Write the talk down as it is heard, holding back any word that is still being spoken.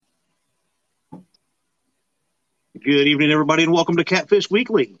Good evening, everybody, and welcome to Catfish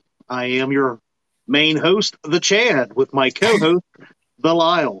Weekly. I am your main host, the Chad, with my co-host, the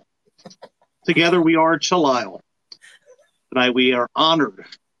Lyle. Together, we are Chalile. Tonight, we are honored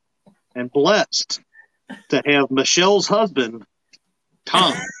and blessed to have Michelle's husband,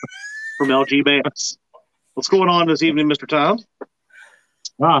 Tom, from LG Bass. What's going on this evening, Mr. Tom?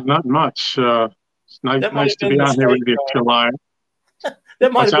 Not much. It's nice to be on here with you, July.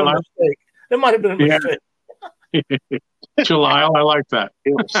 That might have been a mistake. That might have been a mistake. July, I like that.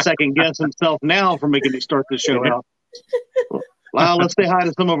 He'll second guess himself now for making me start the show out. Lyle, let's say hi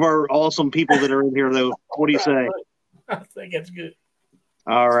to some of our awesome people that are in here, though. What do you say? I think that's good.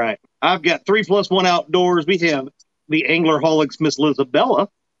 All right. I've got 3+1 Outdoors. We have the Anglerholics, Miss Lizabella,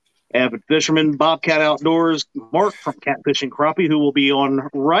 avid fisherman, Bobcat Outdoors, Mark from Catfish and Crappie, who will be on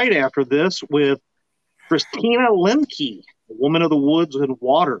right after this with Christina Lemke, woman of the woods and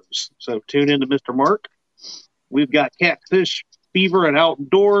waters. So tune in to Mr. Mark. We've got Catfish Fever and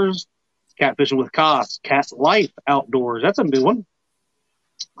Outdoors, Catfishing with Koss, Cat Life Outdoors. That's a new one.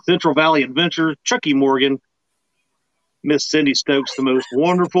 Central Valley Adventures, Chucky Morgan, Miss Cindy Stokes, the most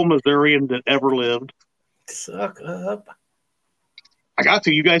wonderful Missourian that ever lived. Suck up. I got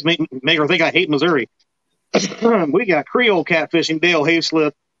to. You guys make her think I hate Missouri. We got Creole Catfishing, Dale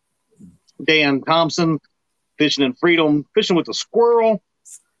Hayslip, Dan Thompson, Fishing in Freedom, Fishing with the Squirrel,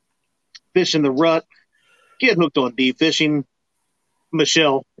 Fishing the Rut, Get Hooked on Deep Fishing.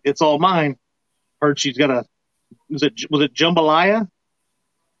 Michelle, it's all mine. Heard she's got was it jambalaya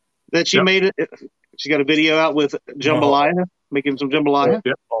that she made it? She got a video out with jambalaya, making some jambalaya.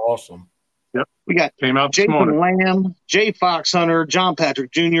 Yep. Awesome. Yep. We got Came out Jason Lamb, Jay Fox Hunter, John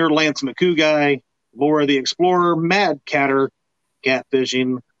Patrick Jr., Lance McCouguy, Laura the Explorer, Mad Catter,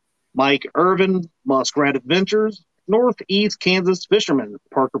 Catfishing, Mike Irvin, Muskrat Adventures, Northeast Kansas Fisherman,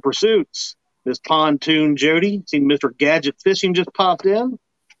 Parker Pursuits, Miss Pontoon Jody, seen Mr. Gadget Fishing just popped in.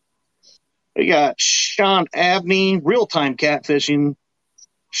 We got Sean Abney, Real Time Catfishing,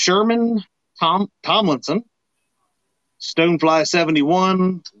 Sherman Tomlinson, Stonefly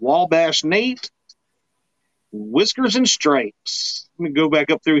 71, Wabash Nate, Whiskers and Stripes. Let me go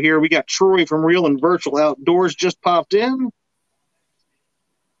back up through here. We got Troy from Real and Virtual Outdoors just popped in.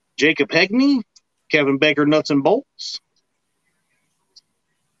 Jacob Hegney, Kevin Baker Nuts and Bolts,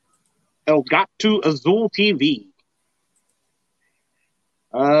 El Gato Azul TV,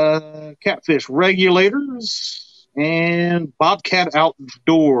 Catfish Regulators, and Bobcat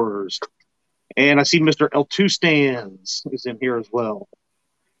Outdoors. And I see Mr. L2 Stands is in here as well.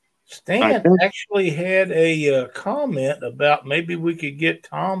 Stan actually had a comment about maybe we could get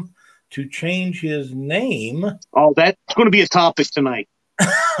Tom to change his name. Oh, that's going to be a topic tonight.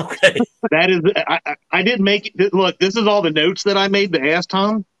 Okay. That is, I didn't make it. Look, this is all the notes that I made to ask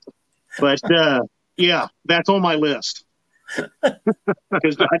Tom. But, yeah, that's on my list.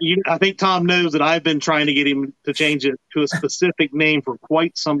 Because I think Tom knows that I've been trying to get him to change it to a specific name for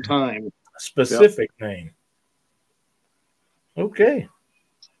quite some time. Specific name. Okay.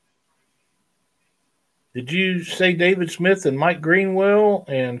 Did you say David Smith and Mike Greenwell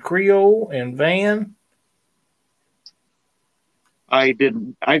and Creole and Van? I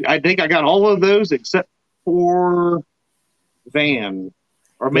didn't. I think I got all of those except for Van.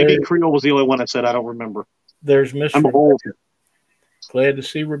 Or maybe Creole was the only one I said. I don't remember. There's Miss Rebecca. Glad to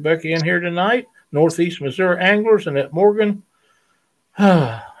see Rebecca in here tonight. Northeast Missouri Anglers, Annette Morgan.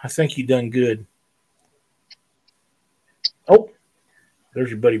 I think you done good. Oh, there's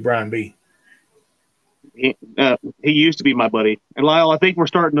your buddy Brian B. He used to be my buddy. And Lyle, I think we're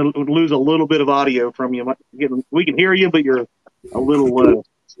starting to lose a little bit of audio from you. We can hear you, but you're a little low.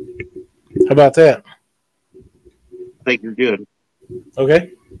 How about that? I think you're good.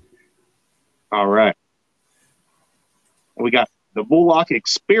 Okay. All right. We got the Bullock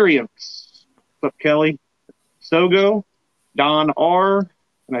Experience. What's up, Kelly? Sogo, Don R.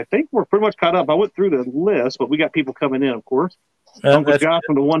 And I think we're pretty much caught up. I went through the list, but we got people coming in, of course. Uncle Josh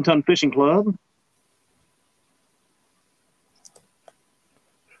from the One Ton Fishing Club.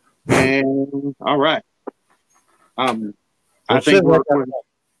 And all right. I think we're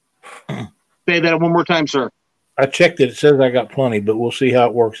say that one more time, sir. I checked it. It says I got plenty, but we'll see how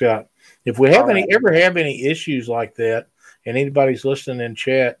it works out. If we have ever have any issues like that, and anybody's listening in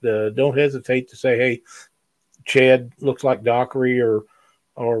chat, don't hesitate to say, "Hey, Chad looks like Dockery," or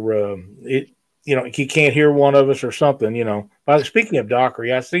it. You know, he can't hear one of us or something. You know. Speaking of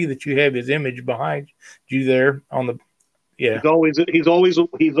Dockery, I see that you have his image behind you there on the. Yeah, he's always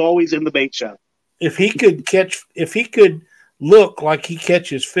in the bait shop. If he could look like he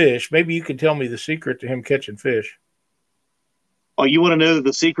catches fish, maybe you could tell me the secret to him catching fish. Oh, you want to know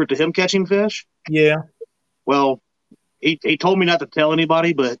the secret to him catching fish? Yeah. Well, he told me not to tell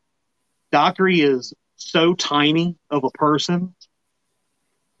anybody, but Dockery is so tiny of a person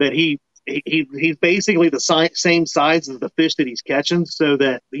that he's basically the same size as the fish that he's catching, so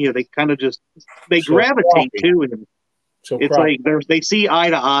that they kind of they gravitate to him. So it's like they see eye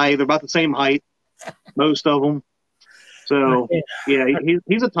to eye. They're about the same height, most of them. So yeah,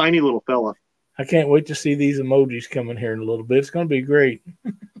 he's a tiny little fella. I can't wait to see these emojis coming here in a little bit. It's going to be great.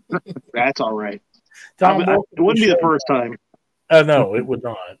 That's all right. Tom, it wouldn't be the first time. No, it would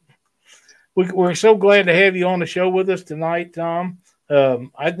not. We're so glad to have you on the show with us tonight, Tom.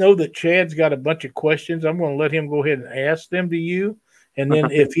 I know that Chad's got a bunch of questions. I'm going to let him go ahead and ask them to you. And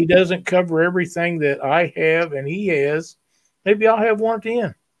then if he doesn't cover everything that I have and he has, maybe I'll have one at the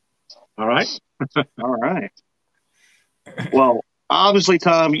end. All right. All right. Well, obviously,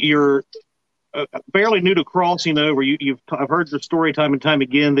 Tom, you're fairly new to crossing over. I've heard your story time and time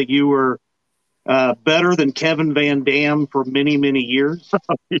again that you were better than Kevin Van Dam for many, many years.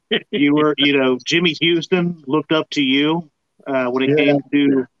 You were, Jimmy Houston looked up to you when it came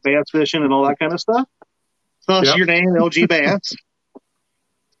to bass fishing and all that kind of stuff. Thus your name, LG Bass.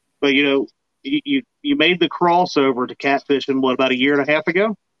 But you made the crossover to catfishing about a year and a half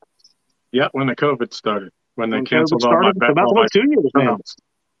ago? Yeah, when the COVID started. When they canceled all my about 2 years now.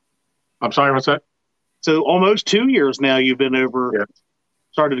 I'm sorry, what's that? So almost 2 years now you've been over,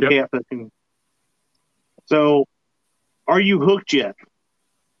 started catfishing. So are you hooked yet?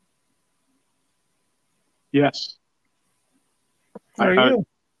 Yes. I've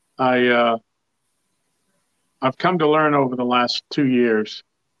come to learn over the last 2 years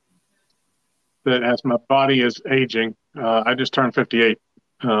that as my body is aging, I just turned 58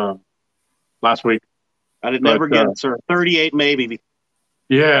 last week. I did never get it, sir. 38 maybe.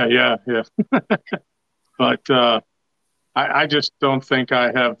 Yeah. But I just don't think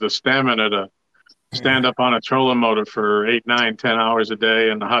I have the stamina to stand up on a trolling motor for 8, 9, 10 hours a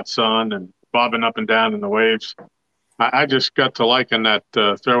day in the hot sun and bobbing up and down in the waves. I just got to liking that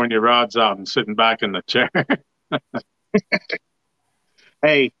throwing your rods out and sitting back in the chair.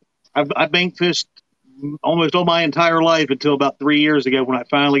 Hey, I bank fished almost all my entire life until about 3 years ago when I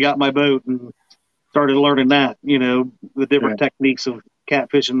finally got my boat and started learning that, the different techniques of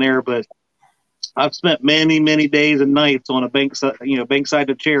catfishing there. But I've spent many, many days and nights on a bankside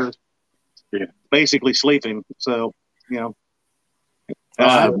of chairs, basically sleeping. So,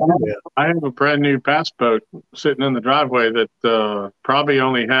 I have a brand new bass boat sitting in the driveway that probably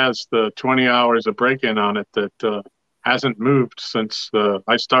only has the 20 hours of break-in on it that hasn't moved since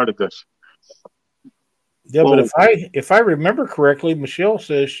I started this. Yeah, but if I remember correctly, Michelle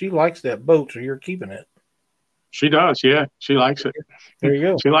says she likes that boat, so you're keeping it. She does, yeah. She likes it. There you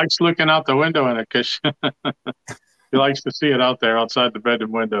go. She likes looking out the window in it because she likes to see it out there outside the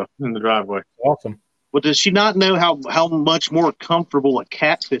bedroom window in the driveway. Awesome. Well, does she not know how much more comfortable a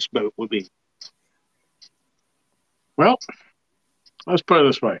catfish boat would be? Well, let's put it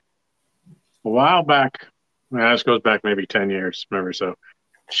this way. A while back, this goes back maybe 10 years, remember, so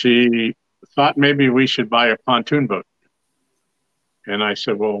she thought maybe we should buy a pontoon boat. And I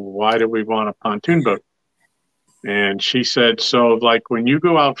said, well, why do we want a pontoon boat? And she said, so like when you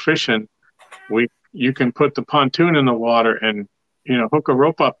go out fishing, you can put the pontoon in the water and, hook a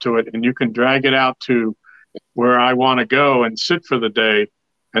rope up to it and you can drag it out to where I want to go and sit for the day.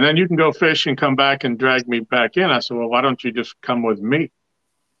 And then you can go fish and come back and drag me back in. I said, well, why don't you just come with me?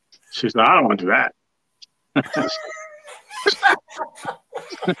 She said, I don't want to do that.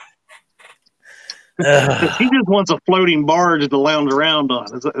 He just wants a floating barge to lounge around on.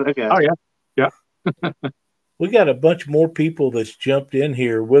 Okay. Oh, yeah. We got a bunch more people that's jumped in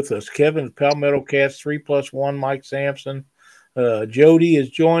here with us. Kevin, Palmetto Cats 3+1, Mike Sampson. Jody has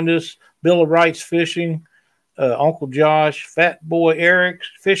joined us. Bill of Wright's fishing. Uncle Josh, Fat Boy Eric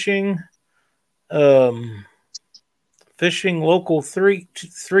fishing. Fishing Local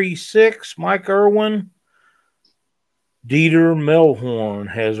 336, Mike Irwin. Dieter Melhorn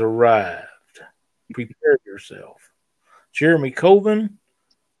has arrived. Prepare yourself. Jeremy Coven.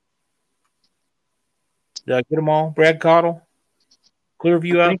 Did I get them all? Brad Cottle.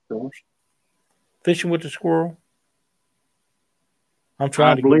 Clearview Outdoors. Fishing with the Squirrel. I'm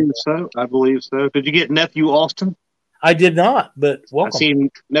trying to believe so. I believe so. Did you get Nephew Austin? I did not, but welcome. I seen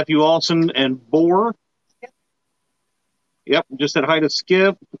Nephew Austin and Boar. Yep, just said hi to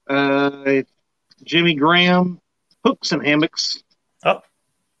Skip. Jimmy Graham, Hooks and Hammocks. Oh,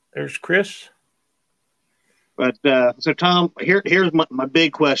 there's Chris. But so Tom, here's my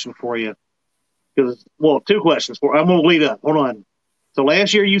big question for you. Two questions for you. I'm going to lead up. Hold on. So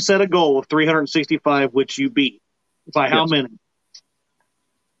last year you set a goal of 365, which you beat. By how many?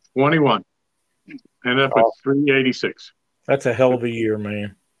 21. Ended up at 386. That's a hell of a year,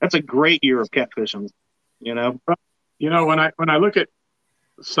 man. That's a great year of catfishing. You know, when I look at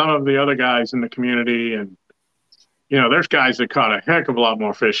some of the other guys in the community, and there's guys that caught a heck of a lot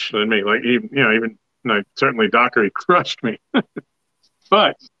more fish than me. Like even certainly Dockery crushed me.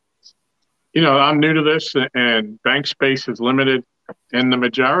 But I'm new to this, and bank space is limited, and the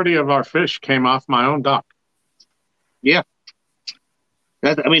majority of our fish came off my own dock. Yeah.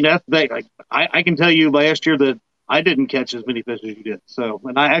 That's like, I can tell you last year that I didn't catch as many fish as you did. So,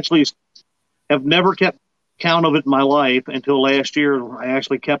 and I actually have never kept count of it in my life until last year. I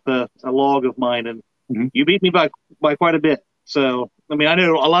actually kept a log of mine, and you beat me by quite a bit. So, I mean, I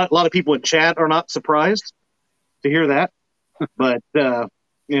know a lot of people in chat are not surprised to hear that, but that's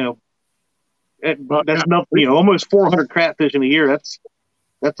nothing. Almost 400 catfish in a year.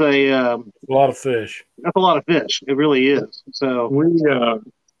 That's a lot of fish. That's a lot of fish. It really is. So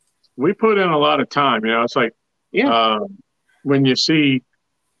we put in a lot of time. It's like when you see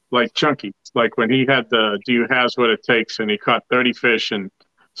like Chunky, like when he had the Do You Has What It Takes, and he caught 30 fish in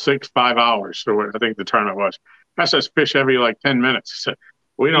 5 hours, or what I think the tournament was. That's just fish every like 10 minutes.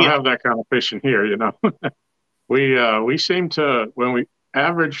 We don't have that kind of fish in here. We seem to, when we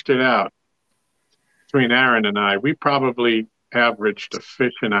averaged it out between Aaron and I, we probably averaged a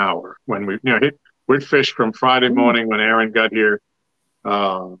fish an hour when we'd fish from Friday morning when Aaron got here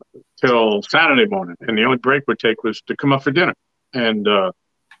till Saturday morning, and the only break we'd take was to come up for dinner, and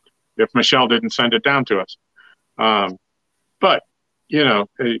if Michelle didn't send it down to us. But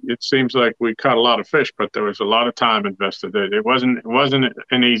it seems like we caught a lot of fish, but there was a lot of time invested. It wasn't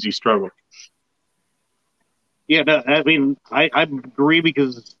an easy struggle. Yeah, no, I mean, I agree,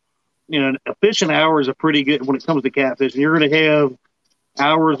 because a fishing hour is a pretty good when it comes to catfish. And you're going to have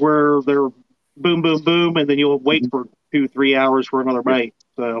hours where they're boom, boom, boom, and then you'll wait for 2-3 hours for another bite.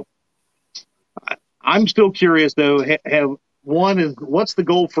 So I'm still curious, though. What's the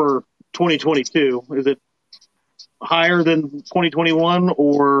goal for 2022? Is it higher than 2021,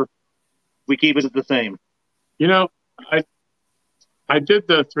 or we keep it at the same? I did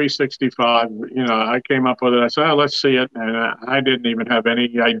the 365. I came up with it. I said, let's see it. And I didn't even have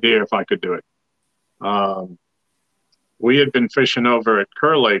any idea if I could do it. We had been fishing over at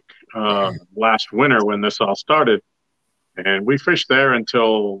Kerr Lake last winter when this all started. And we fished there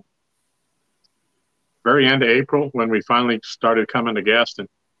until very end of April, when we finally started coming to Gaston,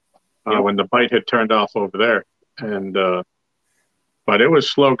 when the bite had turned off over there. And but it was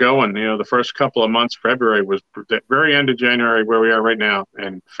slow going. The first couple of months, February was the very end of January, where we are right now,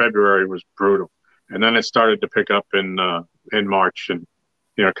 and February was brutal. And then it started to pick up in March, and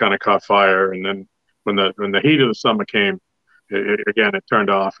kind of caught fire. And then when the heat of the summer came, it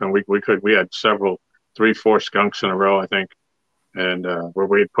turned off, and we had 3-4 skunks in a row, I think, and where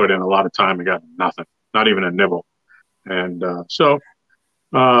we had put in a lot of time and got nothing, not even a nibble. And so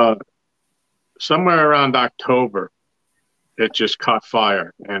somewhere around October, it just caught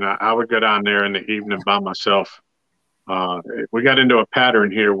fire, and I would go down there in the evening by myself. We got into a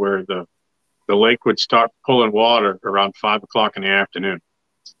pattern here where the lake would start pulling water around 5 o'clock in the afternoon,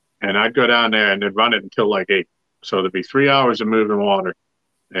 and I'd go down there and they'd run it until like 8. So there'd be 3 hours of moving water,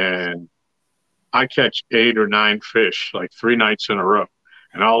 and I catch 8 or 9 fish like 3 nights in a row,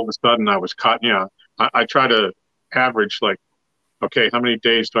 and all of a sudden I was caught. I try to average, like, okay, how many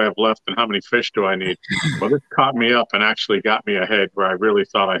days do I have left and how many fish do I need? Well, this caught me up and actually got me ahead, where I really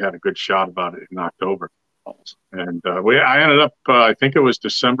thought I had a good shot about it in October. And I ended up, I think it was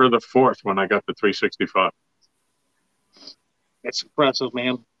December the 4th when I got the 365. That's impressive,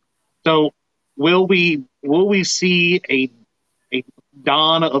 man. So will we see a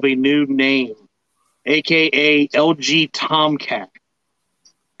dawn of a new name, aka LG Tomcat?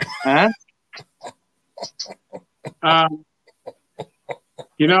 Huh? I'm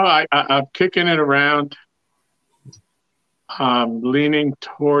kicking it around. I'm leaning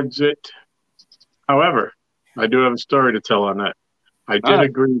towards it. However, I do have a story to tell on that. I did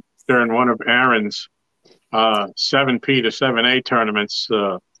agree during one of Aaron's 7P to 7A tournaments.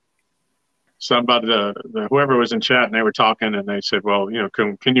 Somebody, whoever was in chat, and they were talking, and they said, "Well,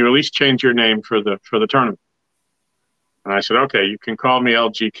 can you at least change your name for the tournament?" And I said, "Okay, you can call me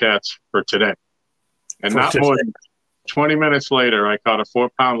LG Cats for today." And not more than 20 minutes later, I caught a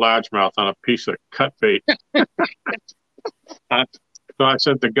 4-pound largemouth on a piece of cut bait. So I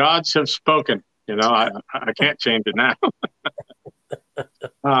said, the gods have spoken. I can't change it now.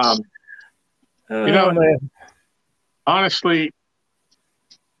 Honestly,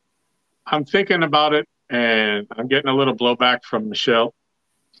 I'm thinking about it, and I'm getting a little blowback from Michelle.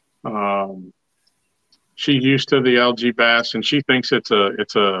 She's used to the LG bass, and she thinks it's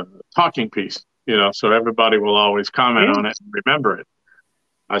a talking piece. so everybody will always comment on it and remember it.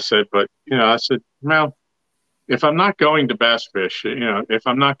 I said, but, well, if I'm not going to bass fish, if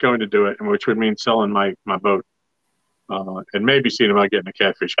I'm not going to do it, which would mean selling my boat, and maybe seeing about getting a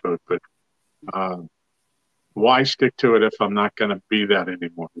catfish boat, but why stick to it if I'm not going to be that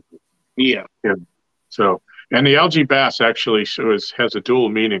anymore? Yeah. So, and the LG bass actually has a dual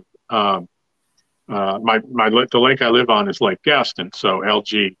meaning. The lake I live on is Lake Gaston, so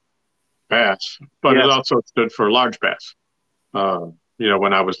LG bass, but it also stood for large bass.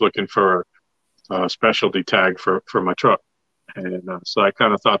 When I was looking for a specialty tag for my truck, and so I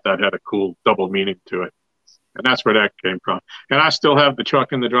kind of thought that had a cool double meaning to it, and that's where that came from. And I still have the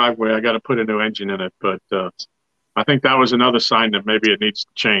truck in the driveway. I got to put a new engine in it, but I think that was another sign that maybe it needs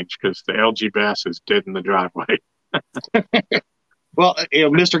to change because the LG bass is dead in the driveway. Well,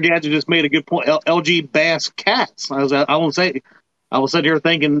 Mr. Gadget just made a good point. LG bass cats. I was sitting here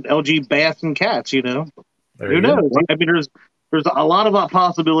thinking LG bass and cats. Who knows? I mean, there's a lot of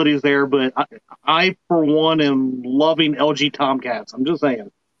possibilities there, but I for one am loving LG Tomcats. I'm just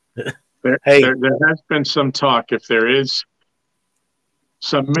saying. There has been some talk. If there is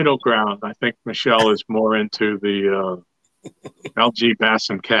some middle ground, I think Michelle is more into the LG bass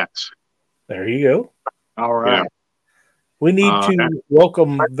and cats. There you go. All right. Yeah. We need to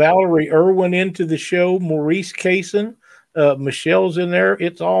welcome Valerie Irwin into the show, Maurice Kaysen. Michelle's in there.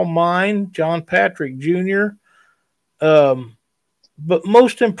 It's all mine, John Patrick Jr. But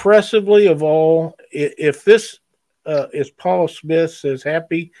most impressively of all, if this is Paula Smith says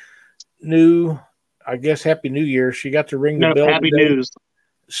Happy New Year. She got to ring the bell. Happy today. news.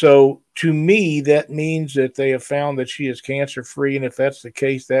 So to me, that means that they have found that she is cancer free. And if that's the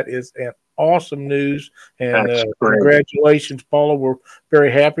case, that is an awesome news. And congratulations, Paula. We're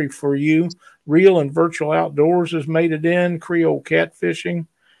very happy for you. Real and Virtual Outdoors has made it in. Creole Catfishing.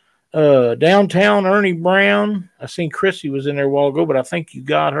 Downtown Ernie Brown. I seen Chrissy was in there a while ago, but I think you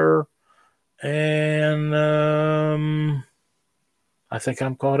got her. And I think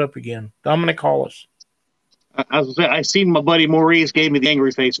I'm caught up again. Dominic Hollis. I seen my buddy Maurice gave me the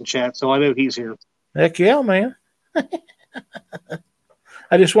angry face in chat, so I know he's here. Heck yeah, man.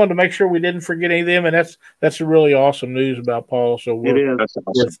 I just wanted to make sure we didn't forget any of them, and that's a really awesome news about Paul. So we're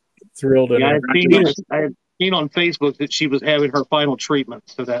thrilled. Yeah, I had seen on Facebook that she was having her final treatment,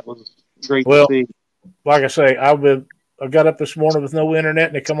 so that was great to see. Like I say, I got up this morning with no internet,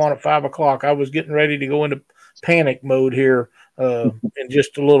 and it come on at 5:00. I was getting ready to go into panic mode here in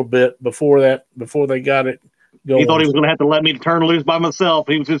just a little bit before they got it going. He thought he was going to have to let me turn loose by myself.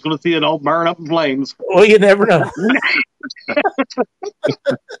 He was just going to see it all burn up in flames. Well, you never know.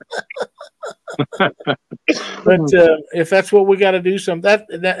 But if that's what we got to do, and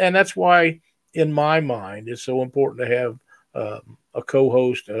that's why, in my mind, it's so important to have a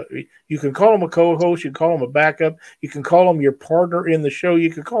co-host. You can call them a co-host. You can call them a backup. You can call them your partner in the show.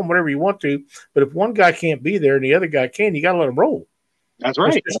 You can call them whatever you want to. But if one guy can't be there and the other guy can, you got to let them roll. That's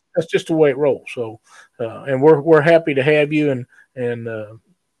right. That's just the way it rolls. So, and we're happy to have you, and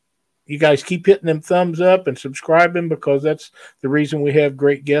you guys keep hitting them thumbs up and subscribing, because that's the reason we have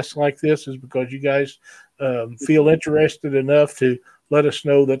great guests like this, is because you guys feel interested enough to let us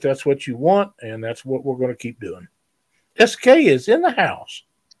know that that's what you want, and that's what we're going to keep doing. SK is in the house.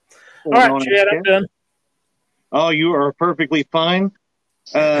 All right, Chad, I'm done. Oh, you are perfectly fine.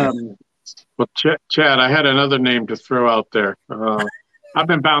 Well, Chad, I had another name to throw out there. I've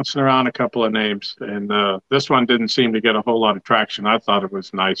been bouncing around a couple of names, and this one didn't seem to get a whole lot of traction. I thought it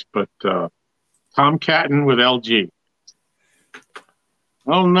was nice, but Tomcatting with LG.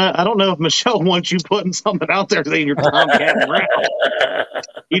 I don't know if Michelle wants you putting something out there saying you're Tomcatting around.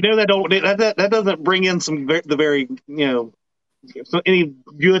 That doesn't bring in any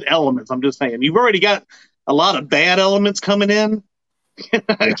good elements. I'm just saying, you've already got a lot of bad elements coming in.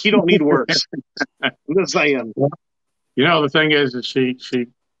 You don't need worse. I'm just saying. The thing is that she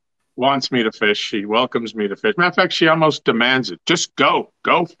wants me to fish. She welcomes me to fish. Matter of fact, she almost demands it. Just go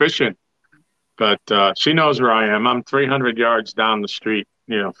fishing. But she knows where I am. I'm 300 yards down the street,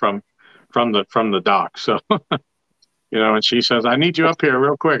 from the dock. So, and she says, "I need you up here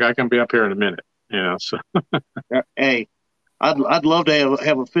real quick. I can be up here in a minute." So. Hey, I'd love to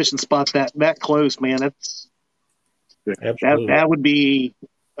have a fishing spot that close, man. That would be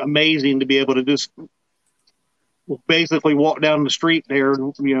amazing to be able to just basically walk down the street there,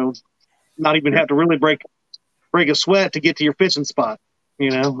 not even have to really break a sweat to get to your fishing spot. I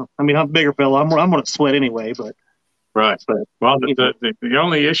mean, I'm a bigger fella. I'm going to sweat anyway, but. Right. Well, the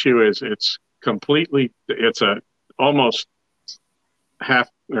only issue is it's a almost half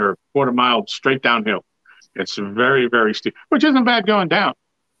or quarter mile straight downhill. It's very, very steep, which isn't bad going down.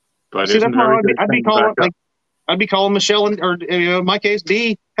 but See, isn't that's how very good at I'd be coming calling. back up. Like, I'd be calling Michelle, or in my case,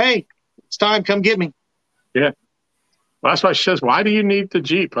 D. Hey, it's time. Come get me. Yeah. Well, that's why she says, "Why do you need the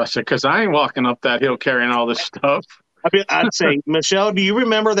Jeep?" I said, "Because I ain't walking up that hill carrying all this stuff." I'd say, Michelle, do you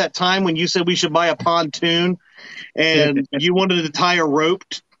remember that time when you said we should buy a pontoon and you wanted to tie a rope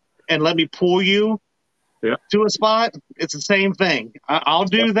and let me pull you to a spot? It's the same thing. I'll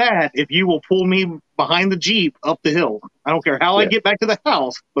do that if you will pull me behind the Jeep up the hill. I don't care how I get back to the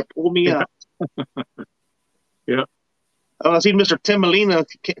house, but pull me up. Yeah. I see Mr. Tim Molina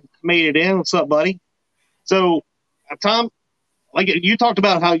made it in. What's up, buddy? So, Tom, like you talked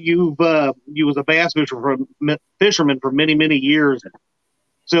about how you was a bass fisherman for many, many years.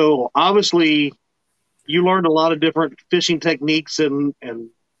 So obviously you learned a lot of different fishing techniques and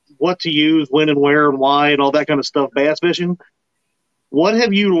what to use, when and where and why and all that kind of stuff, bass fishing. What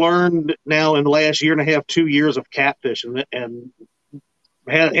have you learned now in the last year and a half, 2 years of catfishing? And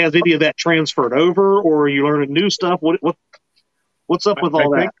has any of that transferred over, or are you learning new stuff? What's up with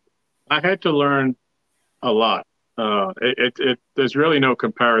all that? I had to learn a lot. There's really no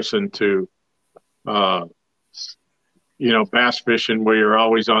comparison to, bass fishing where you're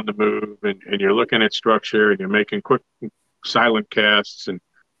always on the move and you're looking at structure and you're making quick, silent casts and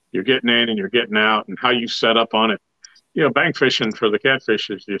you're getting in and you're getting out and how you set up on it. Bank fishing for the catfish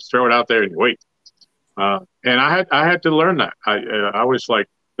is you throw it out there and you wait. And I had to learn that. I was like,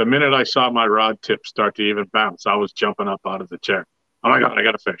 the minute I saw my rod tip start to even bounce, I was jumping up out of the chair. Oh my God, I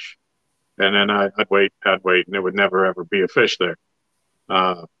got a fish. And then I'd wait, and there would never, ever be a fish there.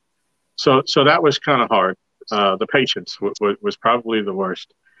 So that was kind of hard. The patience was probably the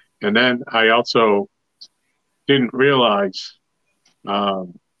worst. And then I also didn't realize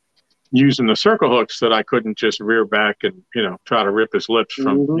using the circle hooks that I couldn't just rear back and, try to rip his lips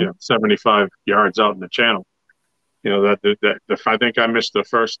from, 75 yards out in the channel. I think I missed the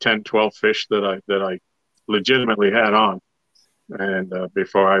first 10, 12 fish that I legitimately had on. And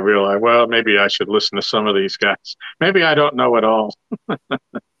before I realized, well, maybe I should listen to some of these guys. Maybe I don't know it all.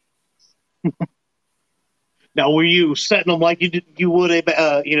 Now, were you setting them like you would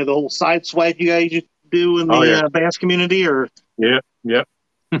the whole side swipe you guys do in the bass community, or? Yep.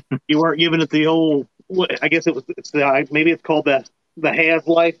 You weren't giving it the old. I guess maybe it's called the Has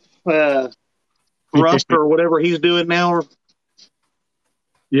Life thrust or whatever he's doing now. Or?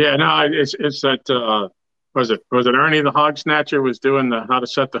 Yeah, no, it's that. Was it Ernie the Hog Snatcher was doing how to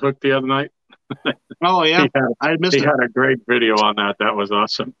set the hook the other night? Oh yeah, I missed it. He had a great video on that. That was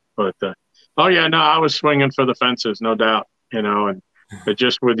awesome. But I was swinging for the fences, no doubt. But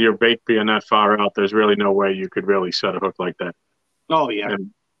just with your bait being that far out, there's really no way you could really set a hook like that. Oh yeah.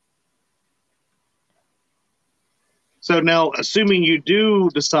 So now, assuming you do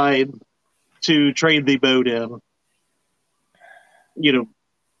decide to trade the boat in,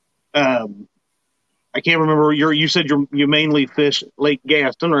 I can't remember. You said you mainly fish Lake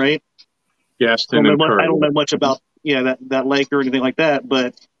Gaston, right? Gaston. I don't know much about that lake or anything like that.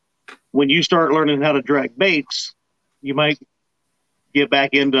 But when you start learning how to drag baits, you might get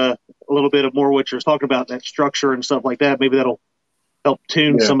back into a little bit of more what you're talking about, that structure and stuff like that. Maybe that'll help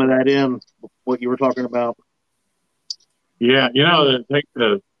tune some of that in. What you were talking about. Yeah,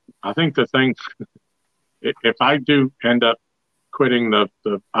 I think the thing, if I do end up quitting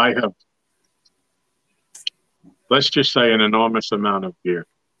I have, let's just say, an enormous amount of gear,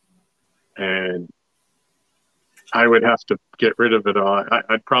 and I would have to get rid of it all.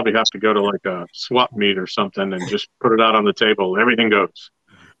 I'd probably have to go to like a swap meet or something and just put it out on the table. Everything goes.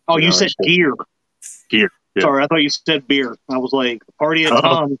 Oh, you said gear. Gear. Yeah. Sorry, I thought you said beer. I was like, party at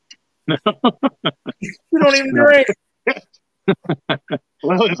Tom. You don't even drink.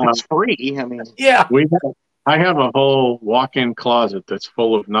 Well, if it's free, I mean. Yeah. I have a whole walk-in closet that's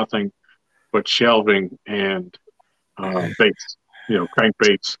full of nothing but shelving and baits,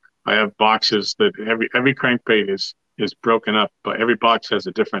 crankbaits. I have boxes that every crankbait is broken up, but every box has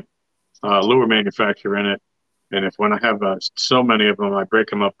a different lure manufacturer in it. And when I have so many of them, I break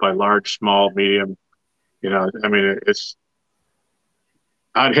them up by large, small, medium.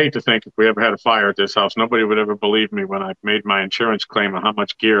 I'd hate to think if we ever had a fire at this house, nobody would ever believe me when I made my insurance claim on how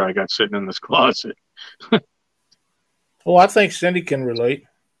much gear I got sitting in this closet. Oh, I think Cindy can relate.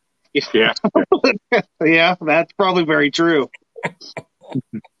 Yeah. Yeah, that's probably very true.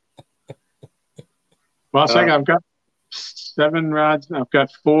 Well, I've got 7 rods. I've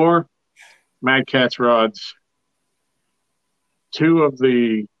got 4 Mad Cats rods, 2 of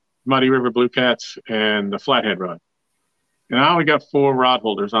the Muddy River Blue Cats, and the Flathead rod. And I only got 4 rod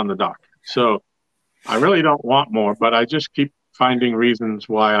holders on the dock. So I really don't want more, but I just keep finding reasons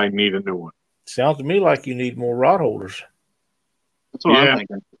why I need a new one. Sounds to me like you need more rod holders. That's what I'm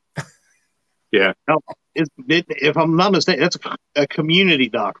thinking. Yeah. Now, if I'm not mistaken, that's a community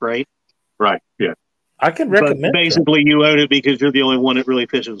dock, right? Right. Yeah. I can But recommend. basically, you own it because you're the only one that really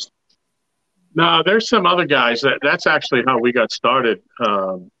fishes. No, there's some other guys that's actually how we got started.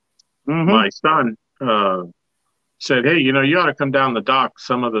 My son said, "Hey, you ought to come down the dock.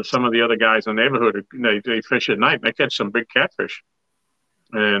 Some of the other guys in the neighborhood, they fish at night. And they catch some big catfish."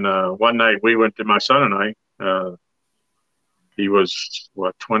 And one night we went to my son and I. He was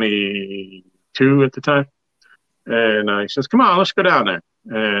 22 at the time, and he says, "Come on, let's go down there."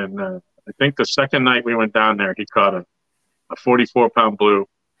 And I think the second night we went down there, he caught a 44-pound blue,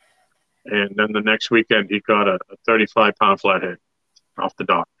 and then the next weekend he caught a 35-pound flathead off the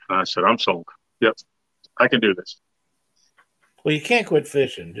dock. And I said, "I'm sold. Yep, I can do this." Well, you can't quit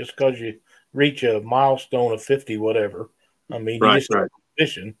fishing just because you reach a milestone of 50, whatever. I mean, you Right, just start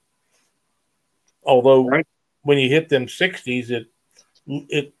fishing. Although when you hit them 60s,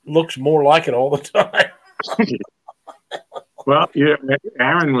 it looks more like it all the time. Well, yeah,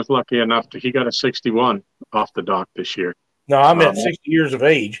 Aaron was lucky enough he got a 61 off the dock this year. No, I'm at 60 years of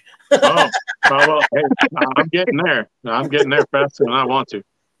age. Well, hey, I'm getting there. I'm getting there faster than I want to.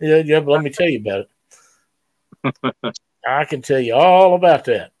 Yeah, but let me tell you about it. I can tell you all about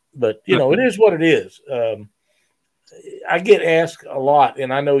that. But, it is what it is. I get asked a lot,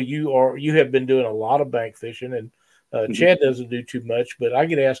 and I know you have been doing a lot of bank fishing, and Chad doesn't do too much, but I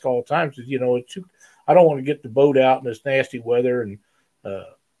get asked all the time, I don't want to get the boat out in this nasty weather and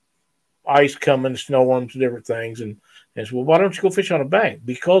ice coming, snowstorms, different things. And so, well, why don't you go fish on a bank?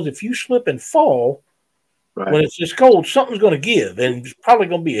 Because if you slip and fall when it's this cold, something's going to give, and it's probably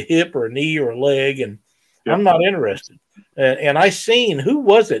going to be a hip or a knee or a leg, and I'm not interested. And I seen, who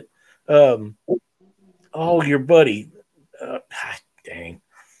was it? Your buddy, dang,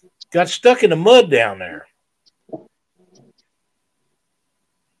 got stuck in the mud down there.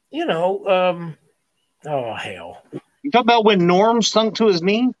 Oh, hell. You talk about when Norm sunk to his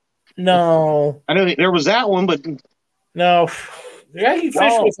knee? No. I know there was that one, but... No. Yeah, he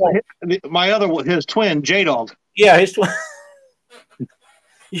fished with my his twin, J-Dog. Yeah, his twin.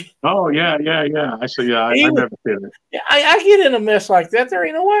 Oh, yeah. I see. Yeah, I never seen it. Yeah, I get in a mess like that. There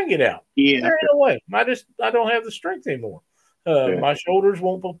ain't no way I get out. Yeah. There ain't no way. I don't have the strength anymore. My shoulders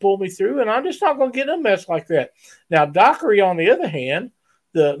won't pull me through, and I'm just not going to get in a mess like that. Now, Dockery, on the other hand,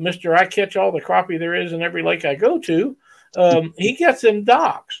 the Mr. I catch all the crappie there is in every lake I go to, he gets them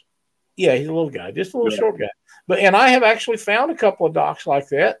docks. Yeah, he's a little guy, just a little short guy. And I have actually found a couple of docks like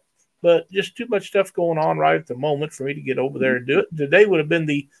that, but just too much stuff going on right at the moment for me to get over there and do it. Today would have been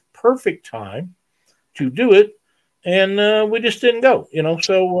the perfect time to do it, and we just didn't go,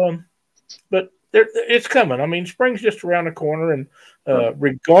 So, but it's coming. I mean, spring's just around the corner, and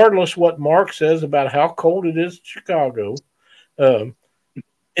regardless what Mark says about how cold it is in Chicago,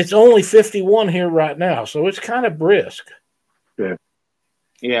 it's only 51 here right now, so it's kind of brisk.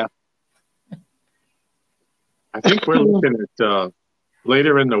 Yeah. I think we're looking at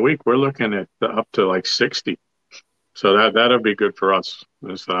later in the week. We're looking at up to like 60, so that'll be good for us.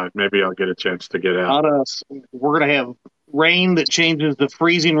 Maybe I'll get a chance to get out. Not us. We're gonna have rain that changes to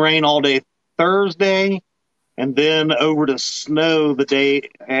freezing rain all day Thursday, and then over to snow the day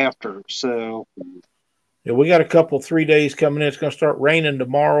after. So. Yeah, we got a couple 3 days coming in. It's going to start raining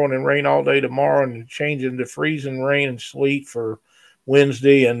tomorrow and then rain all day tomorrow and changing to freezing rain and sleet for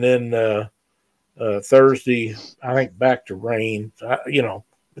Wednesday. And then Thursday, I think back to rain.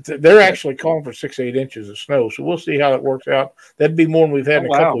 They're actually calling for 6-8 inches of snow. So we'll see how it works out. That'd be more than we've had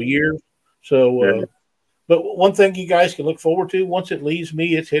in a couple of years. So, but one thing you guys can look forward to, once it leaves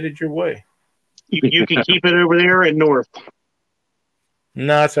me, it's headed your way. You can keep it over there in North.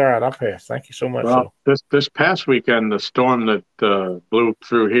 No, it's all right. I'll pass. Thank you so much. Well, this past weekend, the storm that blew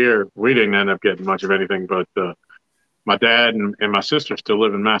through here, we didn't end up getting much of anything, but my dad and my sister still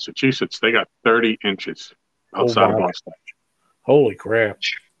live in Massachusetts. They got 30 inches outside of Boston. Holy crap.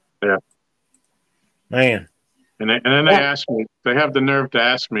 Yeah. Man. And then they asked me, they have the nerve to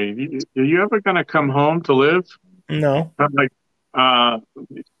ask me, are you ever going to come home to live? No. I'm like,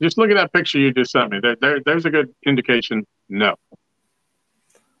 just look at that picture you just sent me. There's a good indication. No.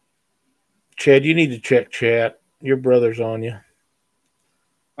 Chad, you need to check chat. Your brother's on you.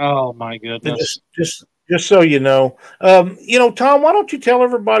 Oh my goodness! Just so you know, Tom, why don't you tell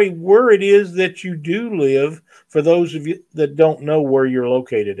everybody where it is that you do live for those of you that don't know where you're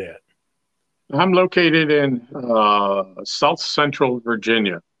located at? I'm located in South Central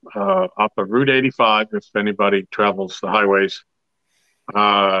Virginia, off of Route 85. If anybody travels the highways,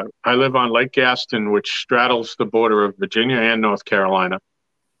 I live on Lake Gaston, which straddles the border of Virginia and North Carolina.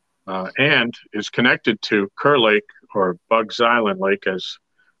 And is connected to Kerr Lake, or Bugs Island Lake, as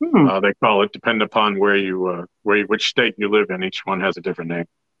They call it, depend upon which state you live in. Each one has a different name.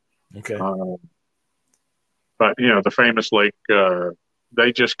 Okay. But the famous lake,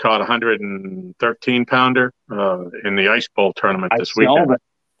 they just caught a 113-pounder in the Ice Bowl tournament this weekend.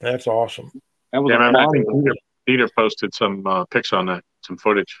 That's awesome. That was Peter posted some pics on that, some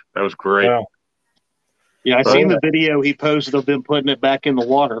footage. That was great. Wow. Yeah, I seen the video he posted of them putting it back in the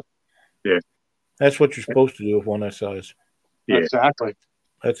water. Yeah. That's what you're supposed to do with one that size. Yeah. Exactly.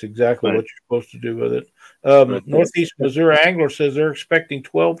 That's exactly Right. what you're supposed to do with it. Northeast Missouri Angler says they're expecting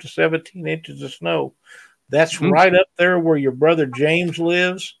 12 to 17 inches of snow. That's right up there where your brother James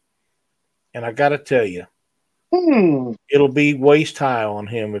lives. And I got to tell you, it'll be waist high on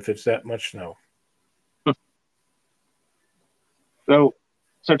him if it's that much snow.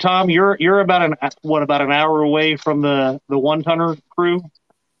 So Tom, you're about an hour away from the one tonner crew?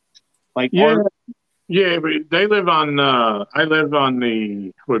 Like Yeah, but they live on. I live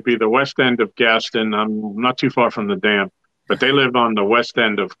on would be the west end of Gaston. I'm not too far from the dam, but they live on the west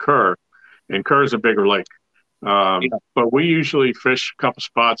end of Kerr, and Kerr is a bigger lake. But we usually fish a couple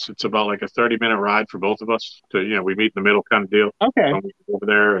spots. It's about like a 30-minute ride for both of us. We meet in the middle kind of deal. Okay. Over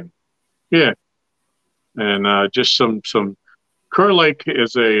there, and just some. Kerr Lake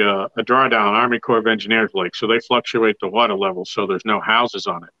is a drawdown Army Corps of Engineers lake, so they fluctuate the water level, so there's no houses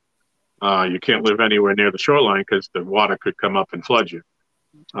on it. You can't live anywhere near the shoreline because the water could come up and flood you.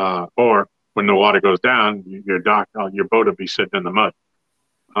 Or when the water goes down, your boat will be sitting in the mud.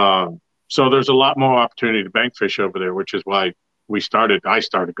 So there's a lot more opportunity to bank fish over there, which is why I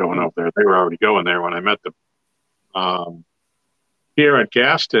started going over there. They were already going there when I met them. Here at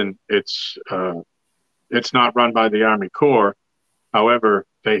Gaston, it's not run by the Army Corps. However,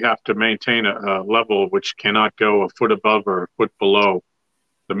 they have to maintain a level which cannot go a foot above or a foot below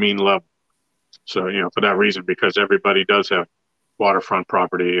the mean level. So, for that reason, because everybody does have waterfront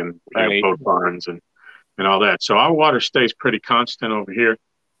property and boat barns and all that. So our water stays pretty constant over here,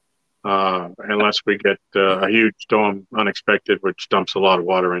 unless we get a huge storm unexpected, which dumps a lot of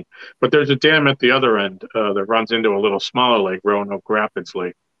water in. But there's a dam at the other end that runs into a little smaller lake, Roanoke Rapids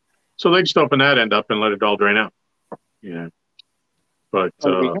Lake. So they just open that end up and let it all drain out. Yeah. But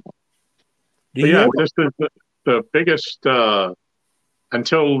this is the biggest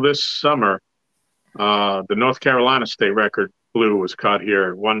until this summer. The North Carolina state record blue was caught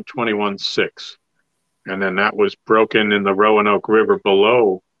here at 121.6, and then that was broken in the Roanoke River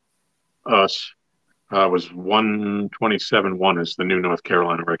below us. Was 127.1 is the new North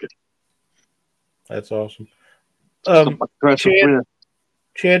Carolina record. That's awesome.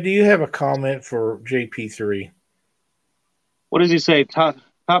 Chad, do you have a comment for JP3? What does he say? Top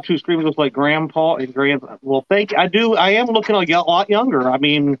two streamers look like Grandpa and Grandpa. Well, I do. I am looking a lot younger. I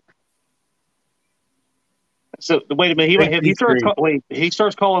mean, so wait a minute. He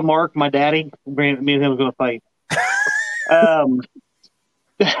starts calling Mark my daddy. Me and him are going to fight.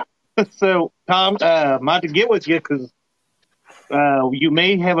 So Tom, I have to get with you because you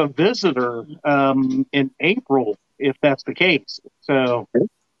may have a visitor in April if that's the case. So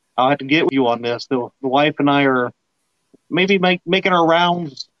I'll have to get with you on this. The wife and I are maybe making our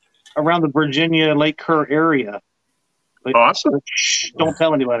rounds around the Virginia Lake Kerr area. But, awesome. Don't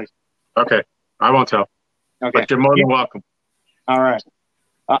tell anybody. Okay. I won't tell. Okay. But you're more than welcome. All right.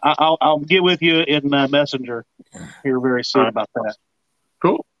 I'll get with you in Messenger here very soon about that.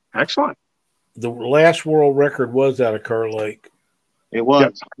 Cool. Excellent. The last world record was out of Kerr Lake. It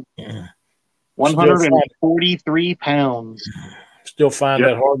was. Yep. 143 pounds. Still find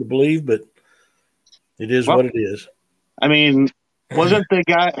that hard to believe, but it is what it is. I mean, wasn't the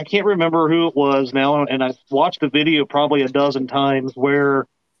guy, I can't remember who it was now, and I've watched the video probably a dozen times where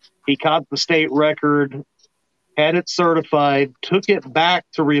he caught the state record, had it certified, took it back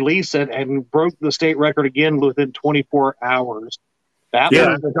to release it, and broke the state record again within 24 hours. That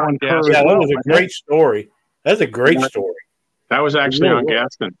was a great story. That's a great story. That was actually on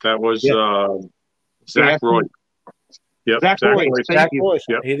Gaston. That was Zach Roy. Yep. Zach Royce.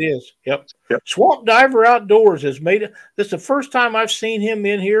 Yep. It is. Yep. Swamp Diver Outdoors has made it. This is the first time I've seen him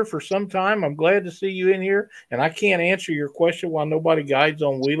in here for some time. I'm glad to see you in here. And I can't answer your question why nobody guides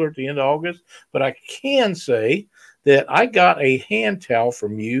on Wheeler at the end of August. But I can say that I got a hand towel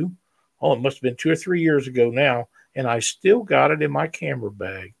from you. Oh, it must have been 2 or 3 years ago now. And I still got it in my camera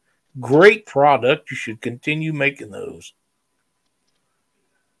bag. Great product. You should continue making those.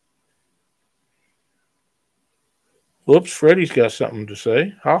 Whoops, Freddie's got something to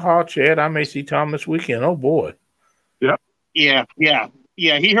say. Ha, Chad, I may see Tom this weekend. Oh, boy. Yeah.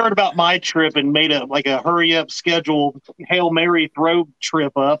 He heard about my trip and made a hurry-up schedule, Hail Mary throw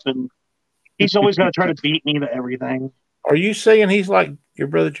trip up, and he's always going to try to beat me to everything. Are you saying he's like your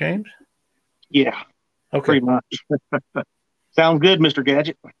brother James? Yeah, Okay. pretty much. Sounds good, Mr.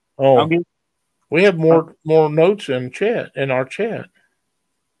 Gadget. Oh, we have more notes in our chat.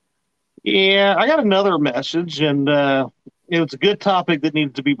 Yeah, I got another message, and it's a good topic that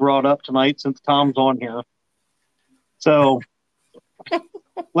needs to be brought up tonight since Tom's on here. So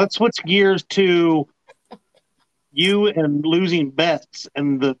let's switch gears to you and losing bets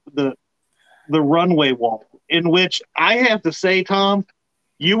and the runway walk, in which I have to say, Tom,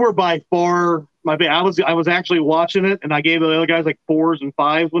 you were by far my favorite. I was actually watching it, and I gave the other guys like 4s and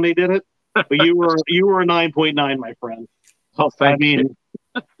 5s when they did it, but you were a 9.9, my friend. Oh, thank you.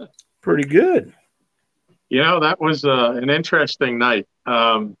 Pretty good. That was an interesting night.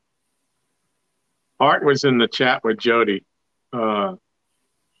 Art was in the chat with Jody, and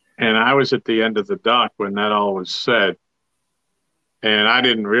I was at the end of the dock when that all was said, and I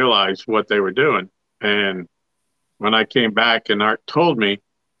didn't realize what they were doing. And when I came back and Art told me,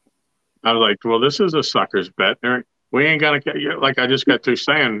 I was like, well, this is a sucker's bet. We ain't going to, like I just got through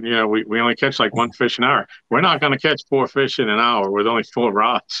saying, we only catch like 1 fish an hour. We're not going to catch 4 fish in an hour with only 4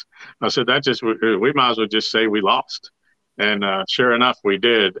 rods. I said, we might as well just say we lost. And sure enough, we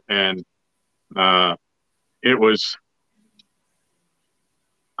did. And I'm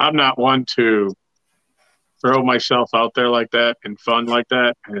not one to throw myself out there like that in fun like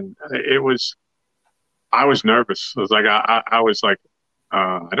that. And I was nervous. I was like, I was like,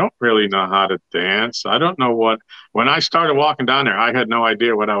 I don't really know how to dance. I don't know when I started walking down there, I had no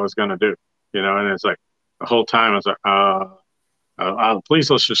idea what I was going to do, and it's like the whole time I was like, please,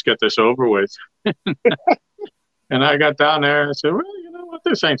 let's just get this over with. And I got down there and I said, well, you know what?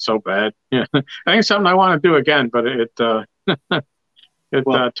 This ain't so bad. Yeah. I think something I want to do again, but it turned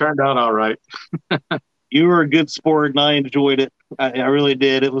out all right. You were a good sport, and I enjoyed it. I really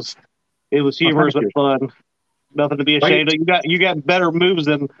did. It was humorous and fun. Nothing to be ashamed of. You got better moves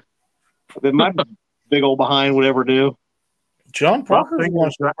than my big old behind would ever do. John Parker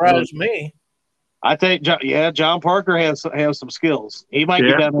wants to surprise me. I think, John Parker has some skills. He might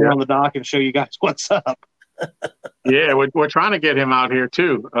get down there on the dock and show you guys what's up. Yeah, we're trying to get him out here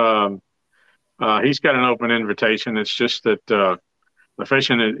too. He's got an open invitation. It's just that the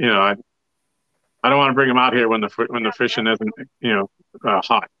fishing is, I don't want to bring him out here when the fishing isn't,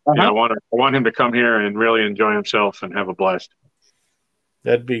 hot. Uh-huh. I want him to come here and really enjoy himself and have a blast.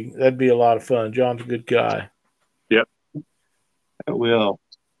 That'd be a lot of fun. John's a good guy. Yep. It will.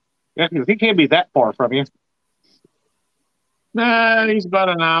 Yeah, he can't be that far from you. Nah, he's about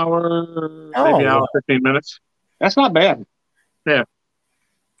an hour, maybe an hour, 15 minutes. That's not bad. Yeah.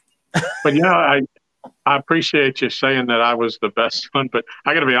 But I appreciate you saying that I was the best one, but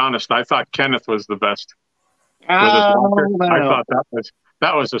I got to be honest. I thought Kenneth was the best. No. I thought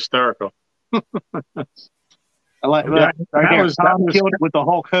that was hysterical. I like that. Tom killed it with the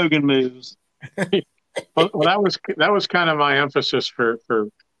Hulk Hogan moves. Well, that was kind of my emphasis for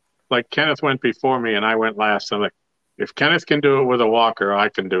like Kenneth went before me and I went last. I'm like, if Kenneth can do it with a walker, I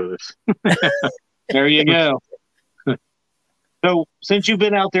can do this. There you go. So, since you've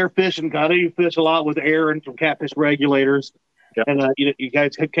been out there fishing, I know you fish a lot with Aaron from Catfish Regulators, yep. And you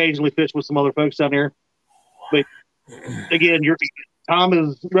guys occasionally fish with some other folks down there. But again, Tom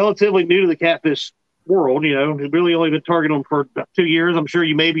is relatively new to the catfish world. He's really only been targeting them for about 2 years. I'm sure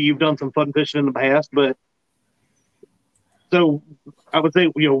you've done some fun fishing in the past, but so I would say,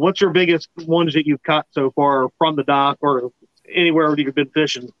 what's your biggest ones that you've caught so far from the dock or anywhere that you've been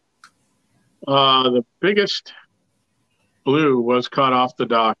fishing? The biggest blue was caught off the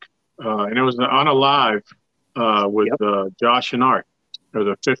dock, and it was on a live with Josh and Art. It was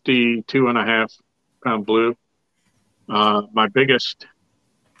a 52.5-pound blue. My biggest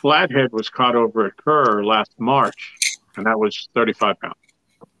flathead was caught over at Kerr last March, and that was 35 pounds.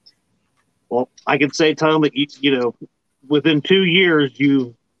 Well, I can say, Tom, that within 2 years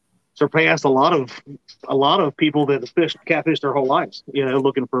you surpassed a lot of people that have catfished their whole lives.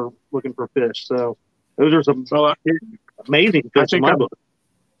 Looking for fish. So those are some amazing fish in my book.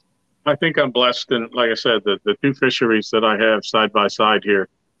 I think I'm blessed, and like I said, the 2 fisheries that I have side by side here,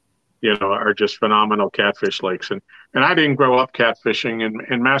 are just phenomenal catfish lakes. And I didn't grow up catfishing.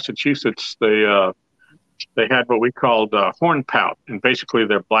 In Massachusetts, they had what we called horn pout, and basically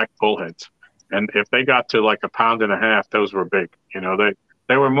they're black bullheads. And if they got to like 1.5 pounds, those were big.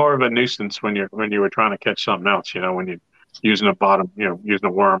 They were more of a nuisance when you were trying to catch something else. When you're using a bottom, using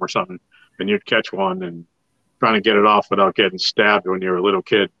a worm or something, and you'd catch one and trying to get it off without getting stabbed when you were a little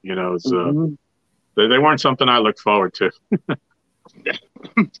kid. They weren't something I looked forward to.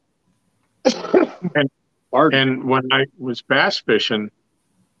 And when I was bass fishing,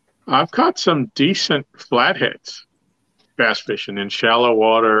 I've caught some decent flatheads bass fishing in shallow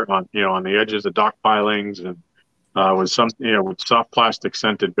water on the edges of dock pilings and with soft plastic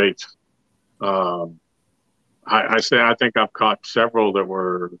scented baits. I think I've caught several that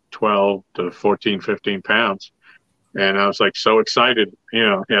were 12 to 14, 15 pounds. And I was like so excited,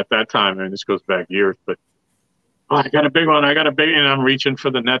 at that time. And this goes back years, but I got a big one. And I'm reaching for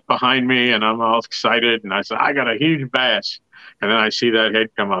the net behind me and I'm all excited. And I said, I got a huge bass. And then I see that head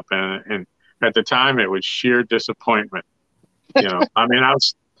come up. And at the time, it was sheer disappointment. I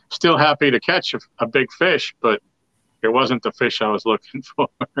was still happy to catch a big fish, but it wasn't the fish I was looking for.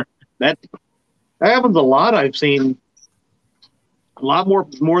 That happens a lot. I've seen a lot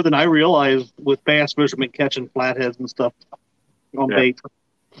more than I realized with bass fishermen catching flatheads and stuff on bait.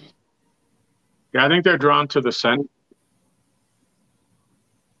 Yeah, I think they're drawn to the scent.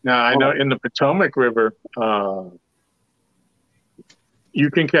 Now, I know in the Potomac River, you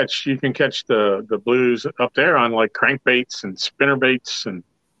can catch the blues up there on like crankbaits and spinnerbaits and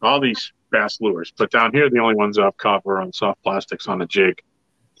all these bass lures. But down here, the only ones I've caught were on soft plastics on a jig.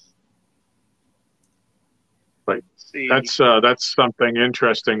 But that's something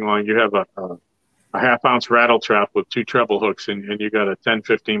interesting. Like you have a half-ounce rattle trap with 2 treble hooks, and you got a 10,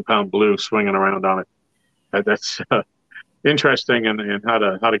 15-pound blue swinging around on it. That's interesting, and how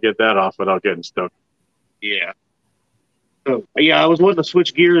to get that off without getting stuck. Yeah. So, I was wanting to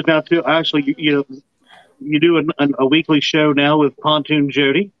switch gears now too. Actually, you do a weekly show now with Pontoon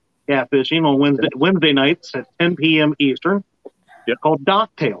Jody catfishing on Wednesday nights at 10 p.m. Eastern. Yep. Called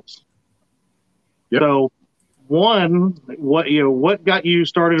Dock Tales. Yep. So, one, what got you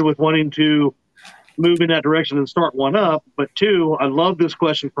started with wanting to move in that direction and start one up? But two, I love this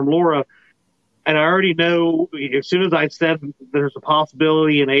question from Laura, and I already know as soon as I said there's a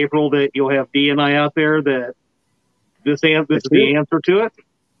possibility in April that you'll have DNI out there that this is the answer to it.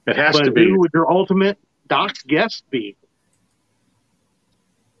 It has to be. Who would your ultimate Doc's guest be?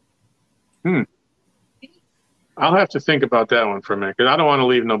 I'll have to think about that one for a minute because I don't want to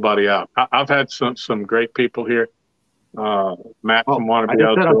leave nobody out. I've had some great people here. Matt from Wannabe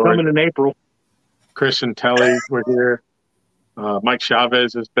Outdoors. I'm coming in April. Chris and Telly were here. Mike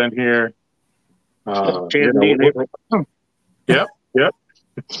Chavez has been here. Yep.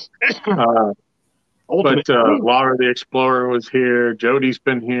 But Laura the Explorer was here. Jody's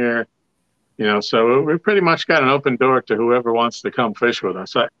been here. So we pretty much got an open door to whoever wants to come fish with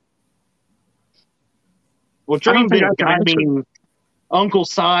us. Well, dream big. I mean, Uncle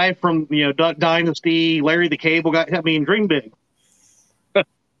Si from Duck Dynasty, Larry the Cable Guy. I mean, dream big.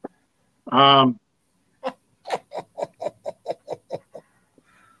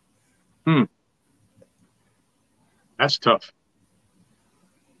 That's tough.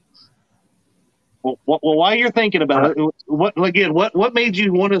 Well, while you're thinking about it, what made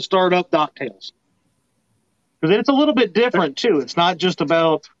you want to start up Dock Tales? Because it's a little bit different too. It's not just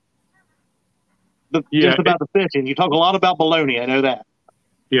about the fishing. You talk a lot about bologna. I know that.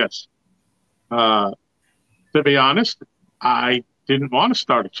 Yes. To be honest, I didn't want to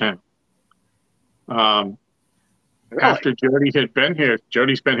start a channel. Really? After Jody had been here,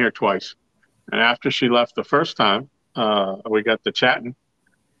 Jody's been here twice. And after she left the first time, we got to chatting.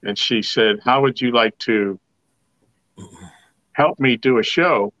 And she said, how would you like to help me do a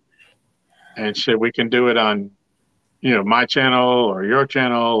show? And said, we can do it on, my channel or your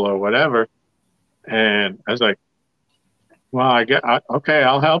channel or whatever. And I was like, well, okay,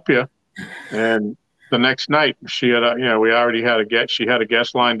 I'll help you. And the next night she had, we already had she had a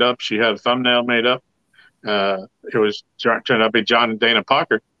guest lined up. She had a thumbnail made up. It was turned out to be John and Dana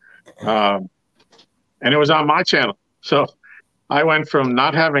Parker. And it was on my channel. So I went from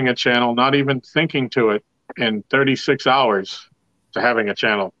not having a channel, not even thinking to it in 36 hours to having a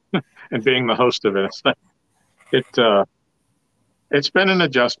channel and being the host of it. It's been an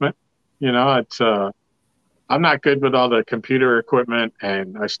adjustment. I'm not good with all the computer equipment,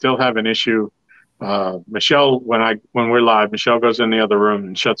 and I still have an issue. Michelle, when we're live, Michelle goes in the other room